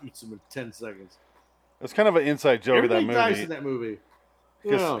shark eats him in 10 seconds. It's kind of an inside joke of that movie. Everybody dies in that movie.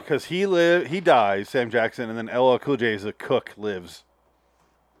 Because he dies, Sam Jackson, and then LL Cool J as a cook lives.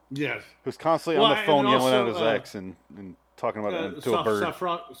 Yes. Who's constantly on the phone yelling at his ex and talking about it to a bird.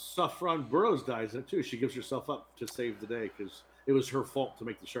 Saffron Burrows dies in it too. She gives herself up to save the day because it was her fault to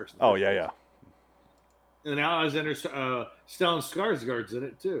make the sharks. Oh, yeah. And now Alexander Stellan Skarsgård's in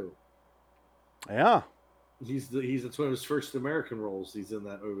it too. Yeah. That's one of his first American roles. He's in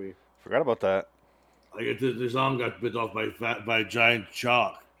that movie. Forgot about that. Like his arm got bit off by a giant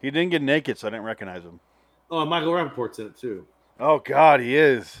shark. He didn't get naked, so I didn't recognize him. Oh, Michael Rappaport's in it too. Oh God, he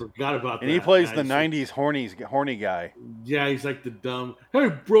is. Forgot about that. And he plays Yeah, the he's '90s horny guy. Yeah, he's like the dumb. Hey,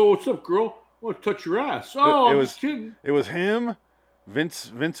 bro, what's up, girl? I want to touch your ass. Oh, I'm just kidding. It was him, Vince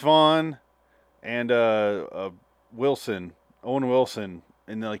Vaughn, and Owen Wilson,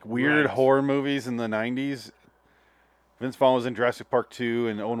 in like weird horror movies in the '90s. Vince Vaughn was in Jurassic Park 2,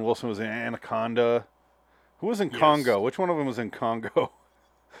 and Owen Wilson was in Anaconda. Who was in Congo? Which one of them was in Congo?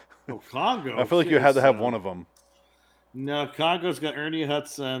 Oh, Congo. I feel like you had to have one of them. No, Congo's got Ernie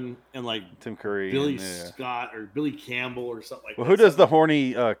Hudson and like Tim Curry, Billy Scott or Billy Campbell or something like that. Well, who does the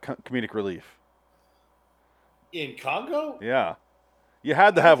horny comedic relief? In Congo? Yeah. You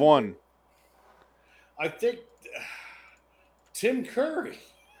had to have one. I think Tim Curry.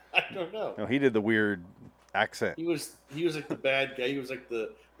 I don't know. No, he did the weird accent. He was like the bad guy. He was like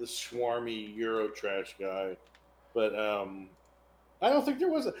the swarmy Euro trash guy. But I don't think there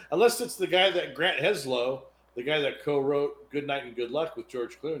was unless it's the guy that Grant Heslow, the guy that co-wrote Good Night and Good Luck with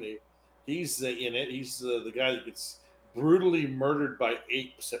George Clooney. He's in it. He's the guy that gets brutally murdered by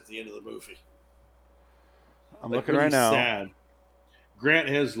apes at the end of the movie. I'm looking right now. Sad. Grant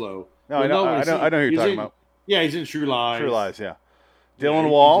Heslow. No, I know who you're talking about. Yeah, he's in True Lies. True Lies, yeah. Dylan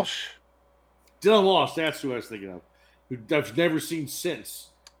Walsh. Dylan Walsh, that's who I was thinking of. Who I've never seen since.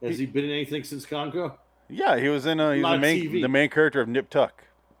 Has he been in anything since Congo? Yeah, he was in the main character of Nip Tuck.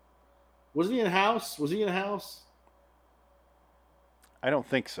 Wasn't he in House? Was he in House? I don't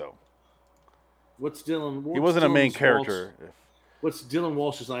think so. What's Dylan? He wasn't a main character. What's Dylan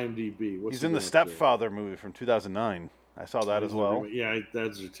Walsh's IMDb? He's in the Stepfather movie from 2009. I saw that as well. Yeah,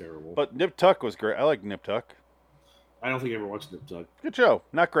 that's terrible. But Nip Tuck was great. I like Nip Tuck. I don't think I ever watched Nip Tuck. Good show.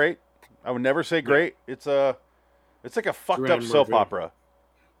 Not great. I would never say great. It's like a fucked up soap opera.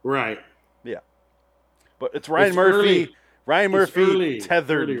 Right. Yeah. But it's Ryan Murphy. Ryan Murphy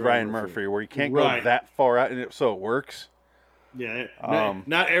tethered Ryan Murphy, where you can't go that far out, and so it works. Yeah.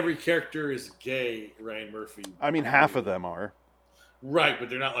 Not every character is gay, Ryan Murphy. I mean, half of them are. Right, but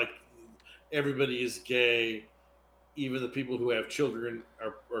they're not like everybody is gay. Even the people who have children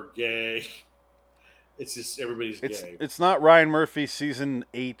are gay. It's just everybody's gay. It's not Ryan Murphy season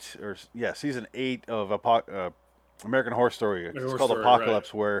 8 of American Horror Story. It's called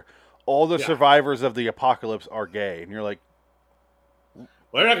Apocalypse, where all the survivors of the apocalypse are gay, and you're like, well,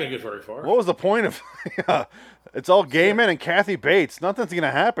 they're not going to get very far. What was the point of? It's all gay men and Kathy Bates. Nothing's going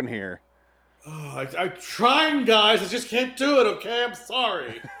to happen here. Oh, I'm trying, guys. I just can't do it. Okay, I'm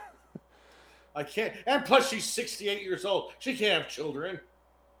sorry. I can't. And plus, she's 68 years old. She can't have children.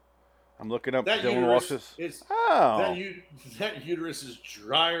 I'm looking up that Dylan Walsh's. That uterus is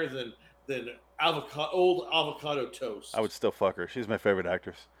drier than old avocado toast. I would still fuck her. She's my favorite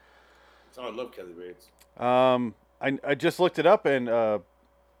actress. Oh, I love Kathy Bates. I just looked it up, and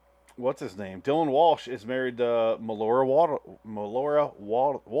what's his name? Dylan Walsh is married to Melora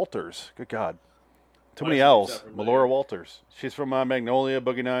Walters. Good God. Too many L's. Melora Walters. She's from Magnolia,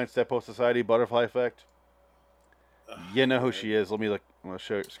 Boogie Nights, Dead Post Society, Butterfly Effect. You know who she is. Let me look. I'm going to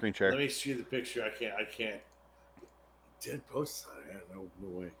show you screen share. Let me see the picture. I can't. Dead Post Society? No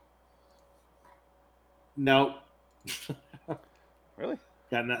way. No. Really?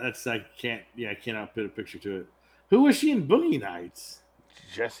 I cannot put a picture to it. Who was she in Boogie Nights?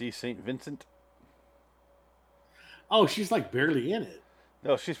 Jesse St. Vincent. Oh, she's like barely in it.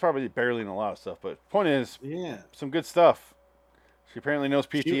 No, she's probably barely in a lot of stuff, but point is, some good stuff. She apparently knows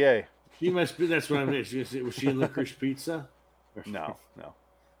PTA. She must be. That's what I'm saying. Was she in Licorice Pizza? No.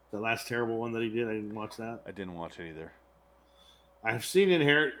 The last terrible one that he did. I didn't watch that. I didn't watch it either. I've seen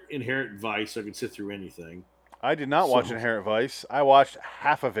Inherent Vice, so I can sit through anything. I did not watch Inherent Vice. I watched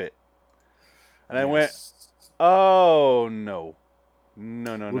half of it, and I went, "Oh no,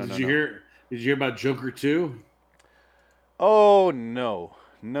 no." Did you hear about Joker 2? Oh no.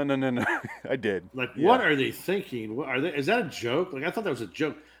 I did. Like, what are they thinking? What are they? Is that a joke? Like, I thought that was a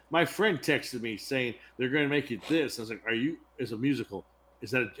joke. My friend texted me saying they're going to make it this. I was like, it's a musical. Is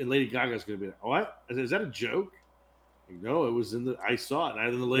that and Lady Gaga's going to be there. What? Is that a joke? Like, no, it was I saw it.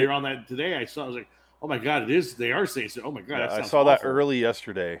 And then later on that today, I saw it. I was like, oh my God, it is. They are saying so. Oh my God. Yeah, I saw that early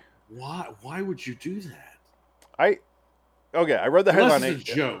yesterday. Why would you do that? I read the headline. It's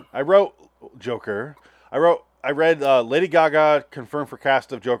a joke. I wrote Joker. I read Lady Gaga confirmed for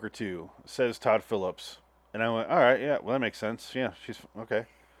cast of Joker 2, says Todd Phillips. And I went, all right, yeah, well, that makes sense. Yeah, she's okay.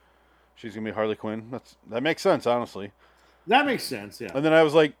 She's going to be Harley Quinn. That makes sense, honestly. That makes sense, yeah. And then I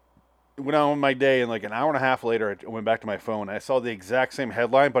was like, went on my day, and like an hour and a half later, I went back to my phone. And I saw the exact same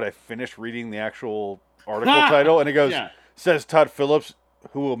headline, but I finished reading the actual article title, and it goes, says Todd Phillips,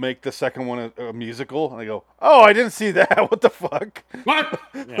 who will make the second one a musical. And I go, oh, I didn't see that. What the fuck? What?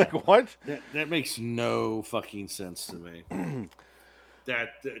 Like, what? That makes no fucking sense to me.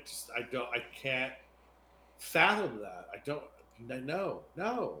 that just I can't fathom that. No.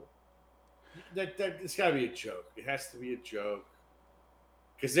 That it's got to be a joke. It has to be a joke.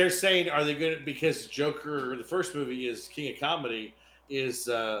 Because they're saying, are they going to, because Joker, the first movie is King of Comedy, is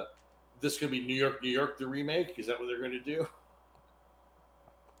this going to be New York, the remake? Is that what they're going to do?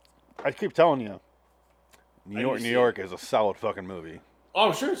 I keep telling you, New York is a solid fucking movie. Oh,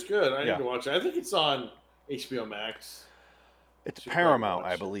 I'm sure it's good. I need to watch it. I think it's on HBO Max. It's Paramount,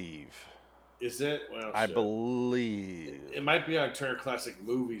 I believe. Is it? Well, I believe. It might be on Turner Classic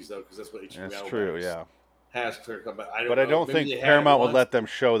Movies, though, because that's what HBO That's true, Max yeah. has. But I don't think Paramount would let them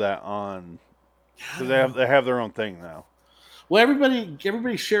show that on, because they have their own thing now. Well,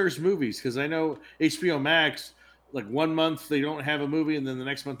 everybody shares movies, because I know HBO Max, like 1 month they don't have a movie, and then the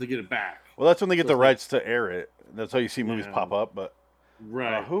next month they get it back. Well, that's when they get the rights to air it. That's how you see movies pop up. But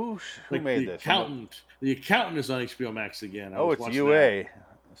right, who made this? The Accountant is on HBO Max again. Oh, it's UA.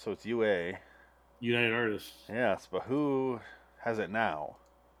 So it's UA. United Artists. Yes, but who has it now?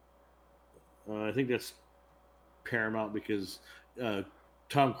 I think that's Paramount, because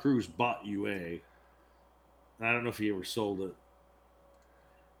Tom Cruise bought UA. And I don't know if he ever sold it.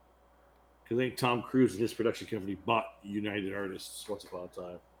 Because I think Tom Cruise and his production company bought United Artists once upon a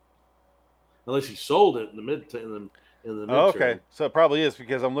time. Unless he sold it in the midterm. Oh, okay. So it probably is,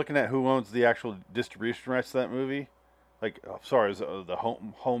 because I'm looking at who owns the actual distribution rights to that movie. Like, sorry, it's the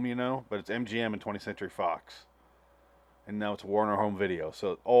home, you know, but it's MGM and 20th Century Fox. And now it's Warner Home Video.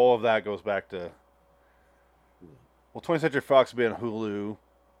 So all of that goes back to... Well, 20th Century Fox would be on Hulu.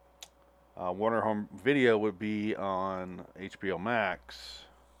 Warner Home Video would be on HBO Max.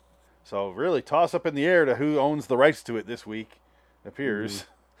 So really toss up in the air to who owns the rights to it this week, it appears.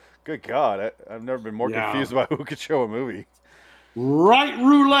 Good God, I've never been more confused about who could show a movie. Right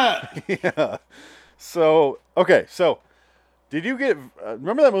roulette! Yeah. So, okay, so... Did you get...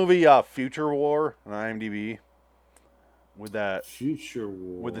 remember that movie Future War on IMDb? With that... Future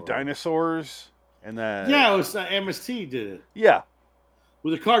War. With the dinosaurs and that... Yeah, it was MST did it. Yeah.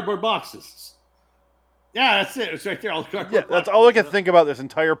 With the cardboard boxes. Yeah, that's it. It's right there. All the cardboard boxes. That's all I can think about this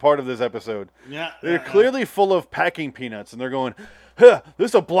entire part of this episode. Yeah. They're clearly full of packing peanuts, and they're going, huh,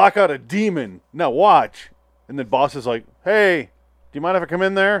 this will block out a demon. Now watch. And then boss is like, hey, do you mind if I come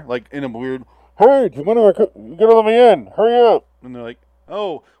in there? Like, in a weird... Hey, you gotta let me in. Hurry up. And they're like,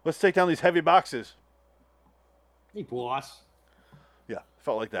 oh, let's take down these heavy boxes. Hey, boss. Yeah,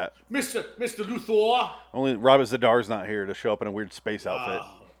 felt like that. Mr. Luthor. Only Robert Zadar's not here to show up in a weird space outfit.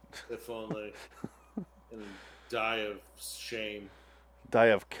 If only. And die of shame. Die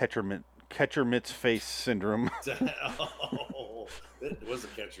of catcher mitts face syndrome. Oh, it was a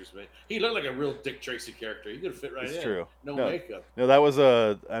catcher's mitt. He looked like a real Dick Tracy character. He could fit right in. It's true. No makeup. No, that was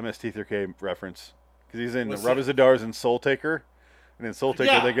a MST3K reference. Because he's in Robert Zadar's in Soul Taker. And in Soul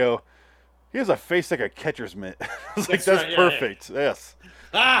Taker, they go, he has a face like a catcher's mitt. It's like, that's right, perfect. Yeah.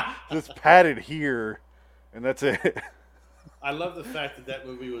 Yes. Just padded here. And that's it. I love the fact that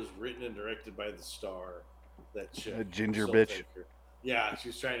movie was written and directed by the star. That chick. A ginger bitch. Taker. Yeah, she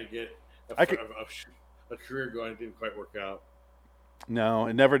was trying to get a career going. It didn't quite work out. No,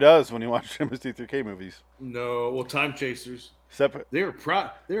 it never does when you watch MST3K movies. No, well, Time Chasers. Except they were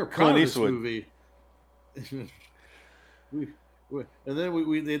proud of this movie. And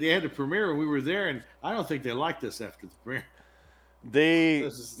then they had the premiere and we were there, and I don't think they liked us after the premiere.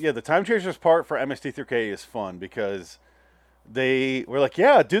 The Time Chasers part for MST3K is fun because they were like,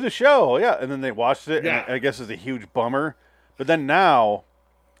 yeah, do the show, yeah, and then they watched it, and I guess it's a huge bummer. But then now,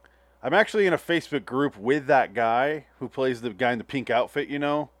 I'm actually in a Facebook group with that guy who plays the guy in the pink outfit, you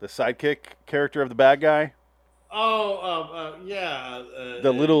know, the sidekick character of the bad guy. The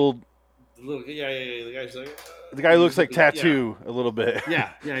guy's like... the guy looks like Tattoo a little bit.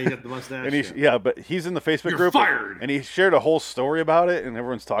 Yeah, he got the mustache. And but he's in the Facebook group. Fired. And he shared a whole story about it, and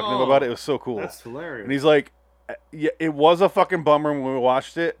everyone's talking to him about it. It was so cool. That's hilarious. And he's like, yeah, it was a fucking bummer when we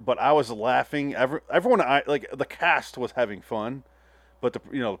watched it, but I was laughing. Everyone, the cast was having fun, but the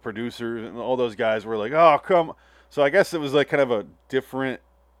producers and all those guys were like, oh, come. So I guess it was like kind of a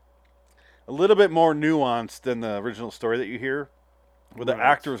little bit more nuanced than the original story that you hear. Where the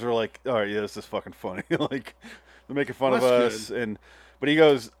actors are like, oh yeah, this is fucking funny. Like, they're making fun of us. Good. But he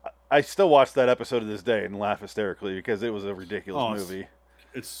goes, I still watch that episode to this day and laugh hysterically because it was a ridiculous movie.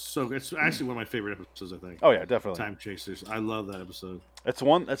 It's actually one of my favorite episodes, I think. Oh yeah, definitely. Time Chasers. I love that episode. That's the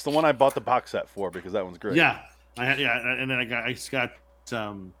one I bought the box set for because that one's great. Yeah. And then I got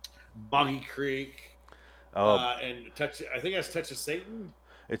Boggy Creek. And Touch. I think that's Touch of Satan.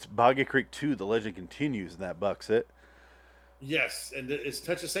 It's Boggy Creek 2, The Legend Continues in that box set. Yes, and is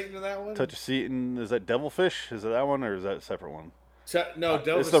Touch of Satan in that one? Touch of Satan, is that Devilfish? Is it that one, or is that a separate one? No,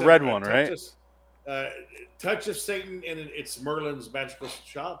 Devilfish. It's the red one, right? Touch of Satan, and it's Merlin's Magical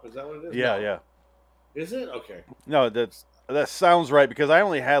Shop. Is that what it is? Yeah, No. yeah. Is it? Okay. No, that sounds right, because I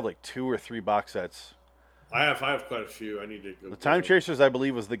only had like 2 or 3 box sets. I have quite a few. I need to go. The Time Chasers, I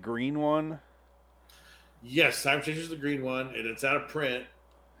believe, was the green one. Yes, Time Chasers is the green one, and it's out of print.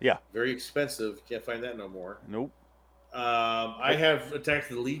 Yeah. Very expensive. Can't find that no more. Nope. I have Attack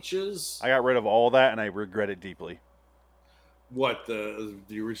the Leeches. I got rid of all that, and I regret it deeply. What, the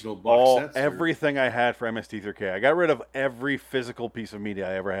original box sets? Everything I had for MST3K. I got rid of every physical piece of media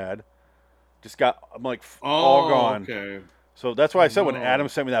I ever had. I'm like, all gone. Okay. So that's why I said when Adam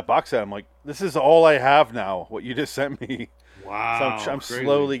sent me that box set, I'm like, this is all I have now, what you just sent me. Wow. So I'm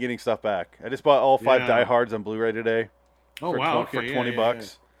slowly getting stuff back. I just bought all 5 diehards on Blu-ray today. Oh, for $20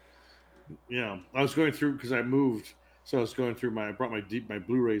 bucks. Yeah. I was going through, because I moved, so I was going through I brought my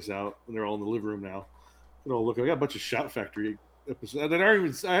Blu-rays out, and they're all in the living room now. Look, I got a bunch of Shout Factory episodes.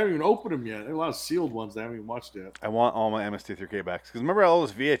 I haven't even opened them yet. There are a lot of sealed ones that I haven't even watched yet. I want all my MST3K backs. Because remember all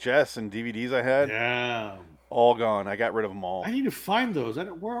those VHS and DVDs I had? Yeah. All gone. I got rid of them all. I need to find those.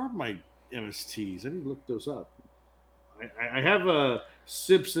 Where are my MSTs? I need to look those up. I have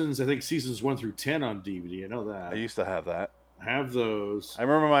Simpsons, I think seasons 1 through 10 on DVD. I know that. I used to have that. I have those. I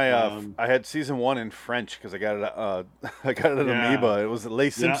remember I had season 1 in French because I got it at Amoeba. It was Les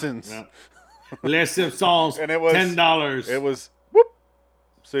Simpsons. Yeah. Les Simpsons, and it was $10. It was whoop.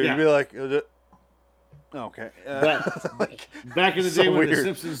 So you'd be like, okay. Back in the day weird.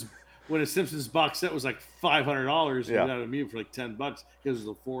 when the Simpsons box set was like $500, you got it Amoeba for like $10 because it's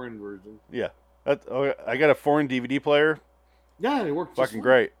a foreign version. Yeah, I got a foreign DVD player. Yeah, it worked. Fucking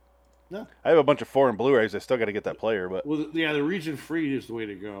great. Yeah. I have a bunch of foreign Blu-rays. I still got to get that player, but the region free is the way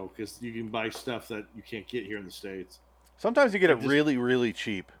to go because you can buy stuff that you can't get here in the States. Sometimes you get it really, really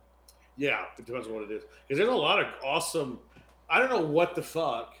cheap. Yeah, it depends on what it is. Because there's a lot of awesome. I don't know what the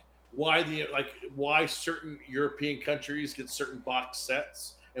fuck. Why certain European countries get certain box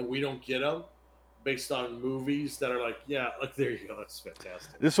sets and we don't get them based on movies that are there you go. That's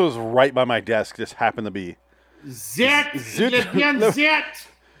fantastic. This was right by my desk. Just happened to be. Zit.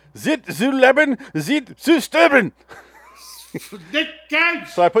 Zit zu leben, zit zu sterben.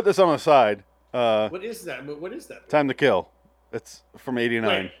 So I put this on the side. What is that? What is that? Time to Kill. It's from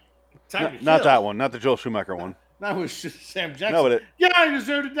 '89. Not that one. Not the Joel Schumacher one. That was Sam Jackson. No, but I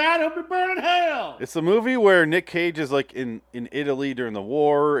deserve to die. Hope to burn in hell. It's the movie where Nick Cage is like in Italy during the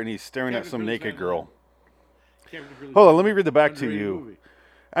war, and he's staring at some naked girl. Hold on, let me read the back to you.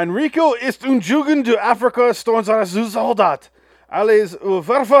 Enrico ist un Jugend de Afrika stond als Soldat. Alles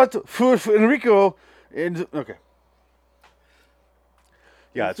verfat für Enrico. Okay.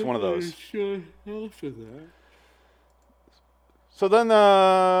 Yeah, it's one of those. So then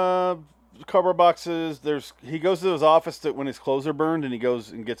cardboard boxes. He goes to his office when his clothes are burned, and he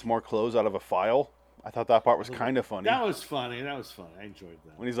goes and gets more clothes out of a file. I thought that part was kind of funny. That was funny. I enjoyed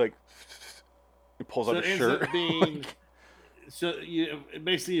that. When he's like, he pulls out his shirt.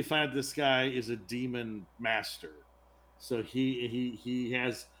 Basically you find this guy is a demon master. So he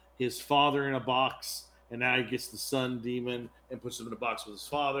has his father in a box, and now he gets the son demon and puts him in a box with his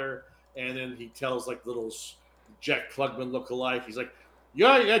father, and then he tells little Jack Klugman look-alike. He's like, you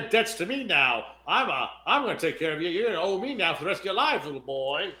got debts to me now. I'm going to take care of you. You're going to owe me now for the rest of your life, little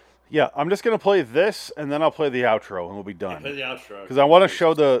boy. Yeah, I'm just going to play this, and then I'll play the outro, and we'll be done. Play the outro. Because I want to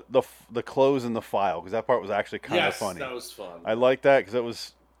show the clothes in the file, because that part was actually kind of funny. Yes, that was fun. I like that, because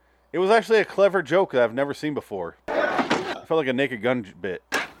it was actually a clever joke that I've never seen before. It felt like a Naked Gun bit.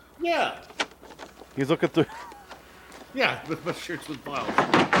 Yeah. He's looking through... Yeah, with my shirts with files.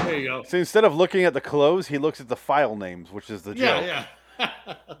 There you go. So instead of looking at the clothes, he looks at the file names, which is the joke. Yeah.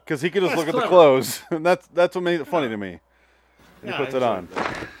 Because he could just look at the clothes, and that's what made it funny to me. And he puts it on.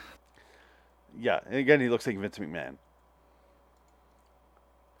 Yeah, and again, he looks like Vince McMahon.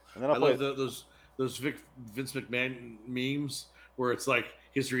 And then I love those Vince McMahon memes where it's like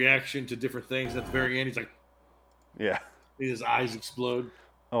his reaction to different things. At the very end, he's like, yeah, his eyes explode.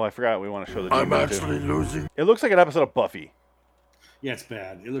 Oh, I forgot we want to show the. I'm actually losing. It looks like an episode of Buffy. Yeah, it's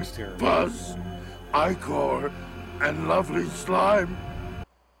bad. It looks terrible. Buzz, Icor, and lovely slime.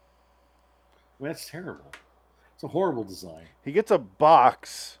 Well, that's terrible. It's a horrible design. He gets a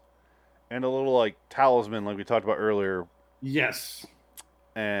box and a little talisman, like we talked about earlier. Yes.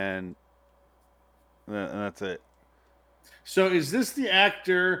 And that's it. So is this the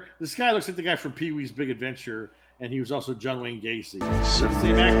actor? This guy looks like the guy from Pee-wee's Big Adventure, and he was also John Wayne Gacy. Is this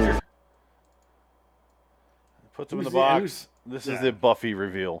the actor? Puts them in the box. This is the Buffy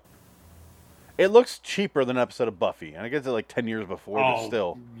reveal. It looks cheaper than an episode of Buffy, and I guess it's like 10 years before, but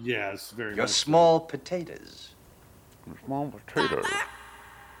still. Yes, very Your much small potatoes. Small potatoes.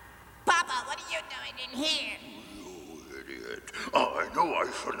 Papa, what are you doing in here? Idiot. Oh, I knew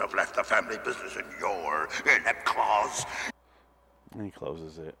I shouldn't have left the family business in your inept claws. And he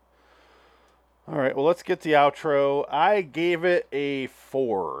closes it. All right, well, let's get the outro. I gave it a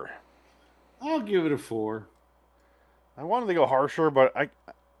 4. I'll give it a 4. I wanted to go harsher, but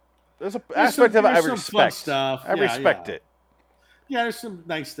there's an aspect of it I respect. Stuff. I respect it. Yeah, there's some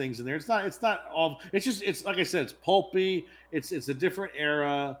nice things in there. It's not all. It's like I said. It's pulpy. It's a different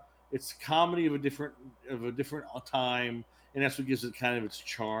era. It's comedy of a different time, and that's what gives it kind of its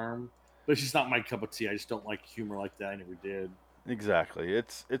charm. But it's just not my cup of tea. I just don't like humor like that. I never did. Exactly.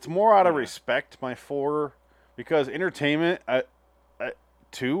 It's more out of respect, my 4, because entertainment, I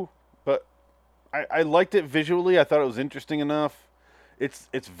 2, but I liked it visually. I thought it was interesting enough.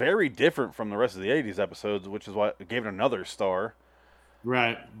 It's very different from the rest of the 80s episodes, which is why I gave it another star.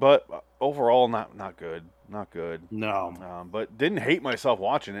 Right. But overall, not good. Not good. No. But didn't hate myself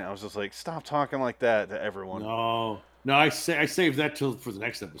watching it. I was just like, stop talking like that to everyone. No. I saved that for the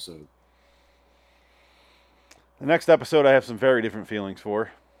next episode. The next episode, I have some very different feelings for.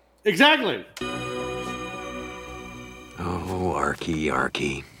 Exactly. Oh,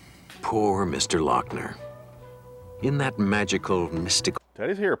 Arky. Poor Mr. Lochner. In that magical, mystical... Did I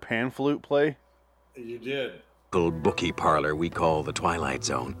just hear a pan flute play? You did. Bookie parlor we call the Twilight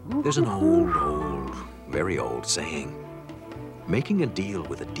Zone, there's an old, very old saying. Making a deal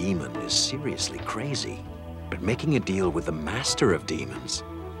with a demon is seriously crazy. But making a deal with the master of demons,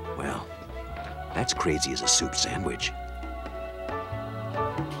 well, that's crazy as a soup sandwich.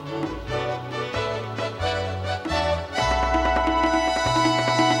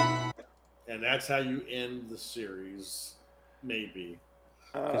 And that's how you end the series, maybe.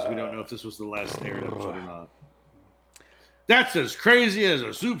 Because we don't know if this was the last aired episode or not. That's as crazy as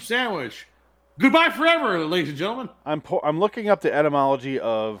a soup sandwich. Goodbye forever, ladies and gentlemen. I'm looking up the etymology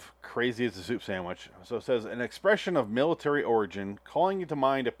of crazy as a soup sandwich. So it says, an expression of military origin, calling to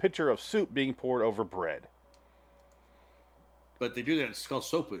mind a pitcher of soup being poured over bread. But they do that. It's called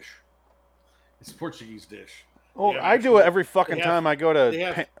sopish. It's a Portuguese dish. Well, I do it every fucking time I go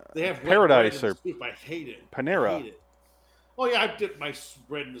to they have Paradise or soup. I hate it. Panera. I hate it. Oh, yeah, I dip my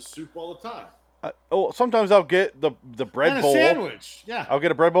bread in the soup all the time. Sometimes I'll get the bread and bowl. a sandwich, yeah. I'll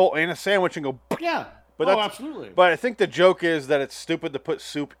get a bread bowl and a sandwich and go. Yeah. But absolutely. But I think the joke is that it's stupid to put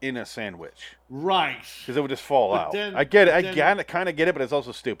soup in a sandwich. Right. Because it would just fall out. I get it. I kind of get it, but it's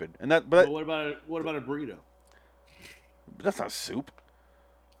also stupid. And that. But what about a burrito? That's not soup.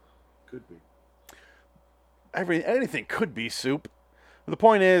 Could be. Anything could be soup. But the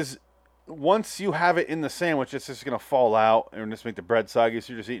point is, once you have it in the sandwich, it's just going to fall out and just make the bread soggy.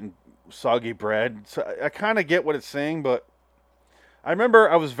 So you're just eating soggy bread. So I kind of get what it's saying, but I remember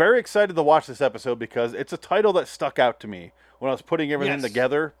I was very excited to watch this episode because it's a title that stuck out to me when I was putting everything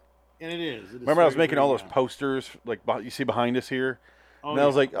together. And it is. Remember I was making all those posters like you see behind us here? And I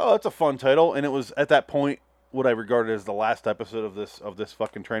was like, oh, that's a fun title. And it was at that point what I regarded as the last episode of this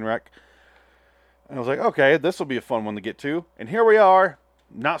fucking train wreck. And I was like, okay, this will be a fun one to get to. And here we are.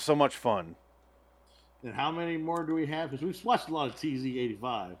 Not so much fun. And how many more do we have? Because we've watched a lot of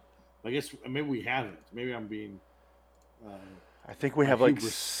TZ1985. I guess maybe we haven't. Maybe I'm being... I think we have like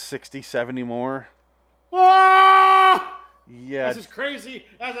 60, 70 more. Ah! Yeah. That's as crazy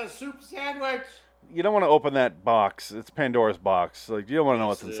as a soup sandwich. You don't want to open that box. It's Pandora's box. Like you don't want to know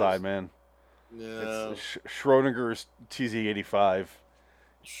what's inside, man. No. It's Schrodinger's TZ85.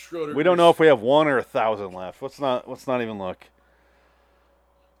 We don't know if we have 1 or 1,000 left. Let's not even look.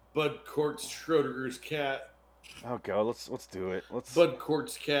 Bud Cort's Schrodinger's cat. Oh god, let's do it. Bud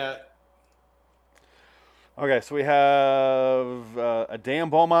Cort's cat. Okay, so we have a Dan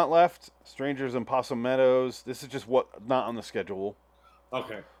Beaumont left. Strangers in Possum Meadows. This is just what not on the schedule.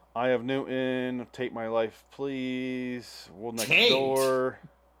 Okay. I Have Newton. Take My Life, Please. World Next Taint. Door.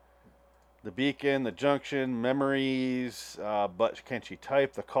 The Beacon, The Junction, Memories, But Can't She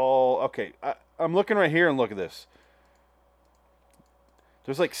Type, The Call. Okay, I'm looking right here and look at this.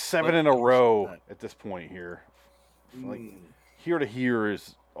 There's like 7 in a row at this point here. Like here to here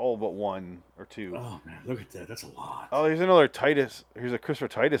is all but 1 or 2. Oh man, look at that. That's a lot. Oh, here's another Titus. Here's a Christopher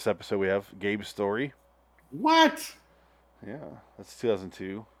Titus episode we have. Gabe's Story. What? Yeah, that's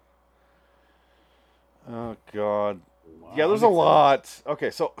 2002. Oh god. Wow, Yeah, there's a lot. Okay,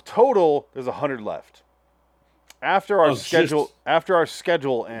 so total there's 100 left. After our schedule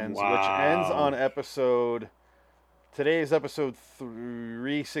ends, which ends on episode today's episode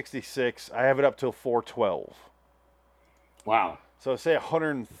 366, I have it up till 412. Wow. So say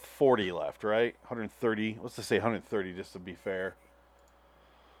 140 left, right? 130. Let's just say 130 just to be fair.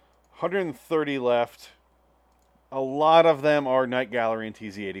 130 left. A lot of them are Night Gallery and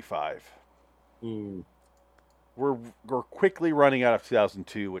TZ85. We're quickly running out of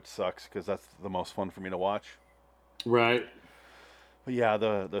 2002, which sucks because that's the most fun for me to watch. Right. But yeah,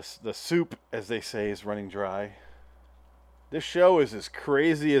 the soup, as they say, is running dry. This show is as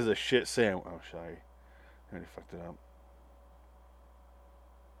crazy as a shit sandwich. Oh, sorry. I already fucked it up.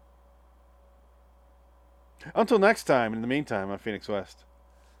 Until next time, in the meantime, I'm Phoenix West.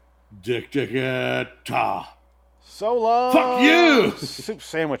 Dick ta. So long. Fuck you! Soup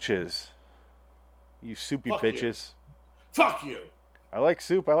sandwiches. You soupy Fuck bitches. You. Fuck you. I like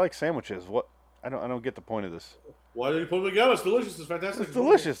soup. I like sandwiches. What? I don't get the point of this. Why did you put them together? It's delicious. It's fantastic. It's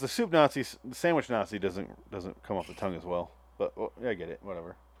delicious. The soup Nazi, the sandwich Nazi doesn't come off the tongue as well. But yeah, I get it.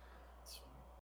 Whatever.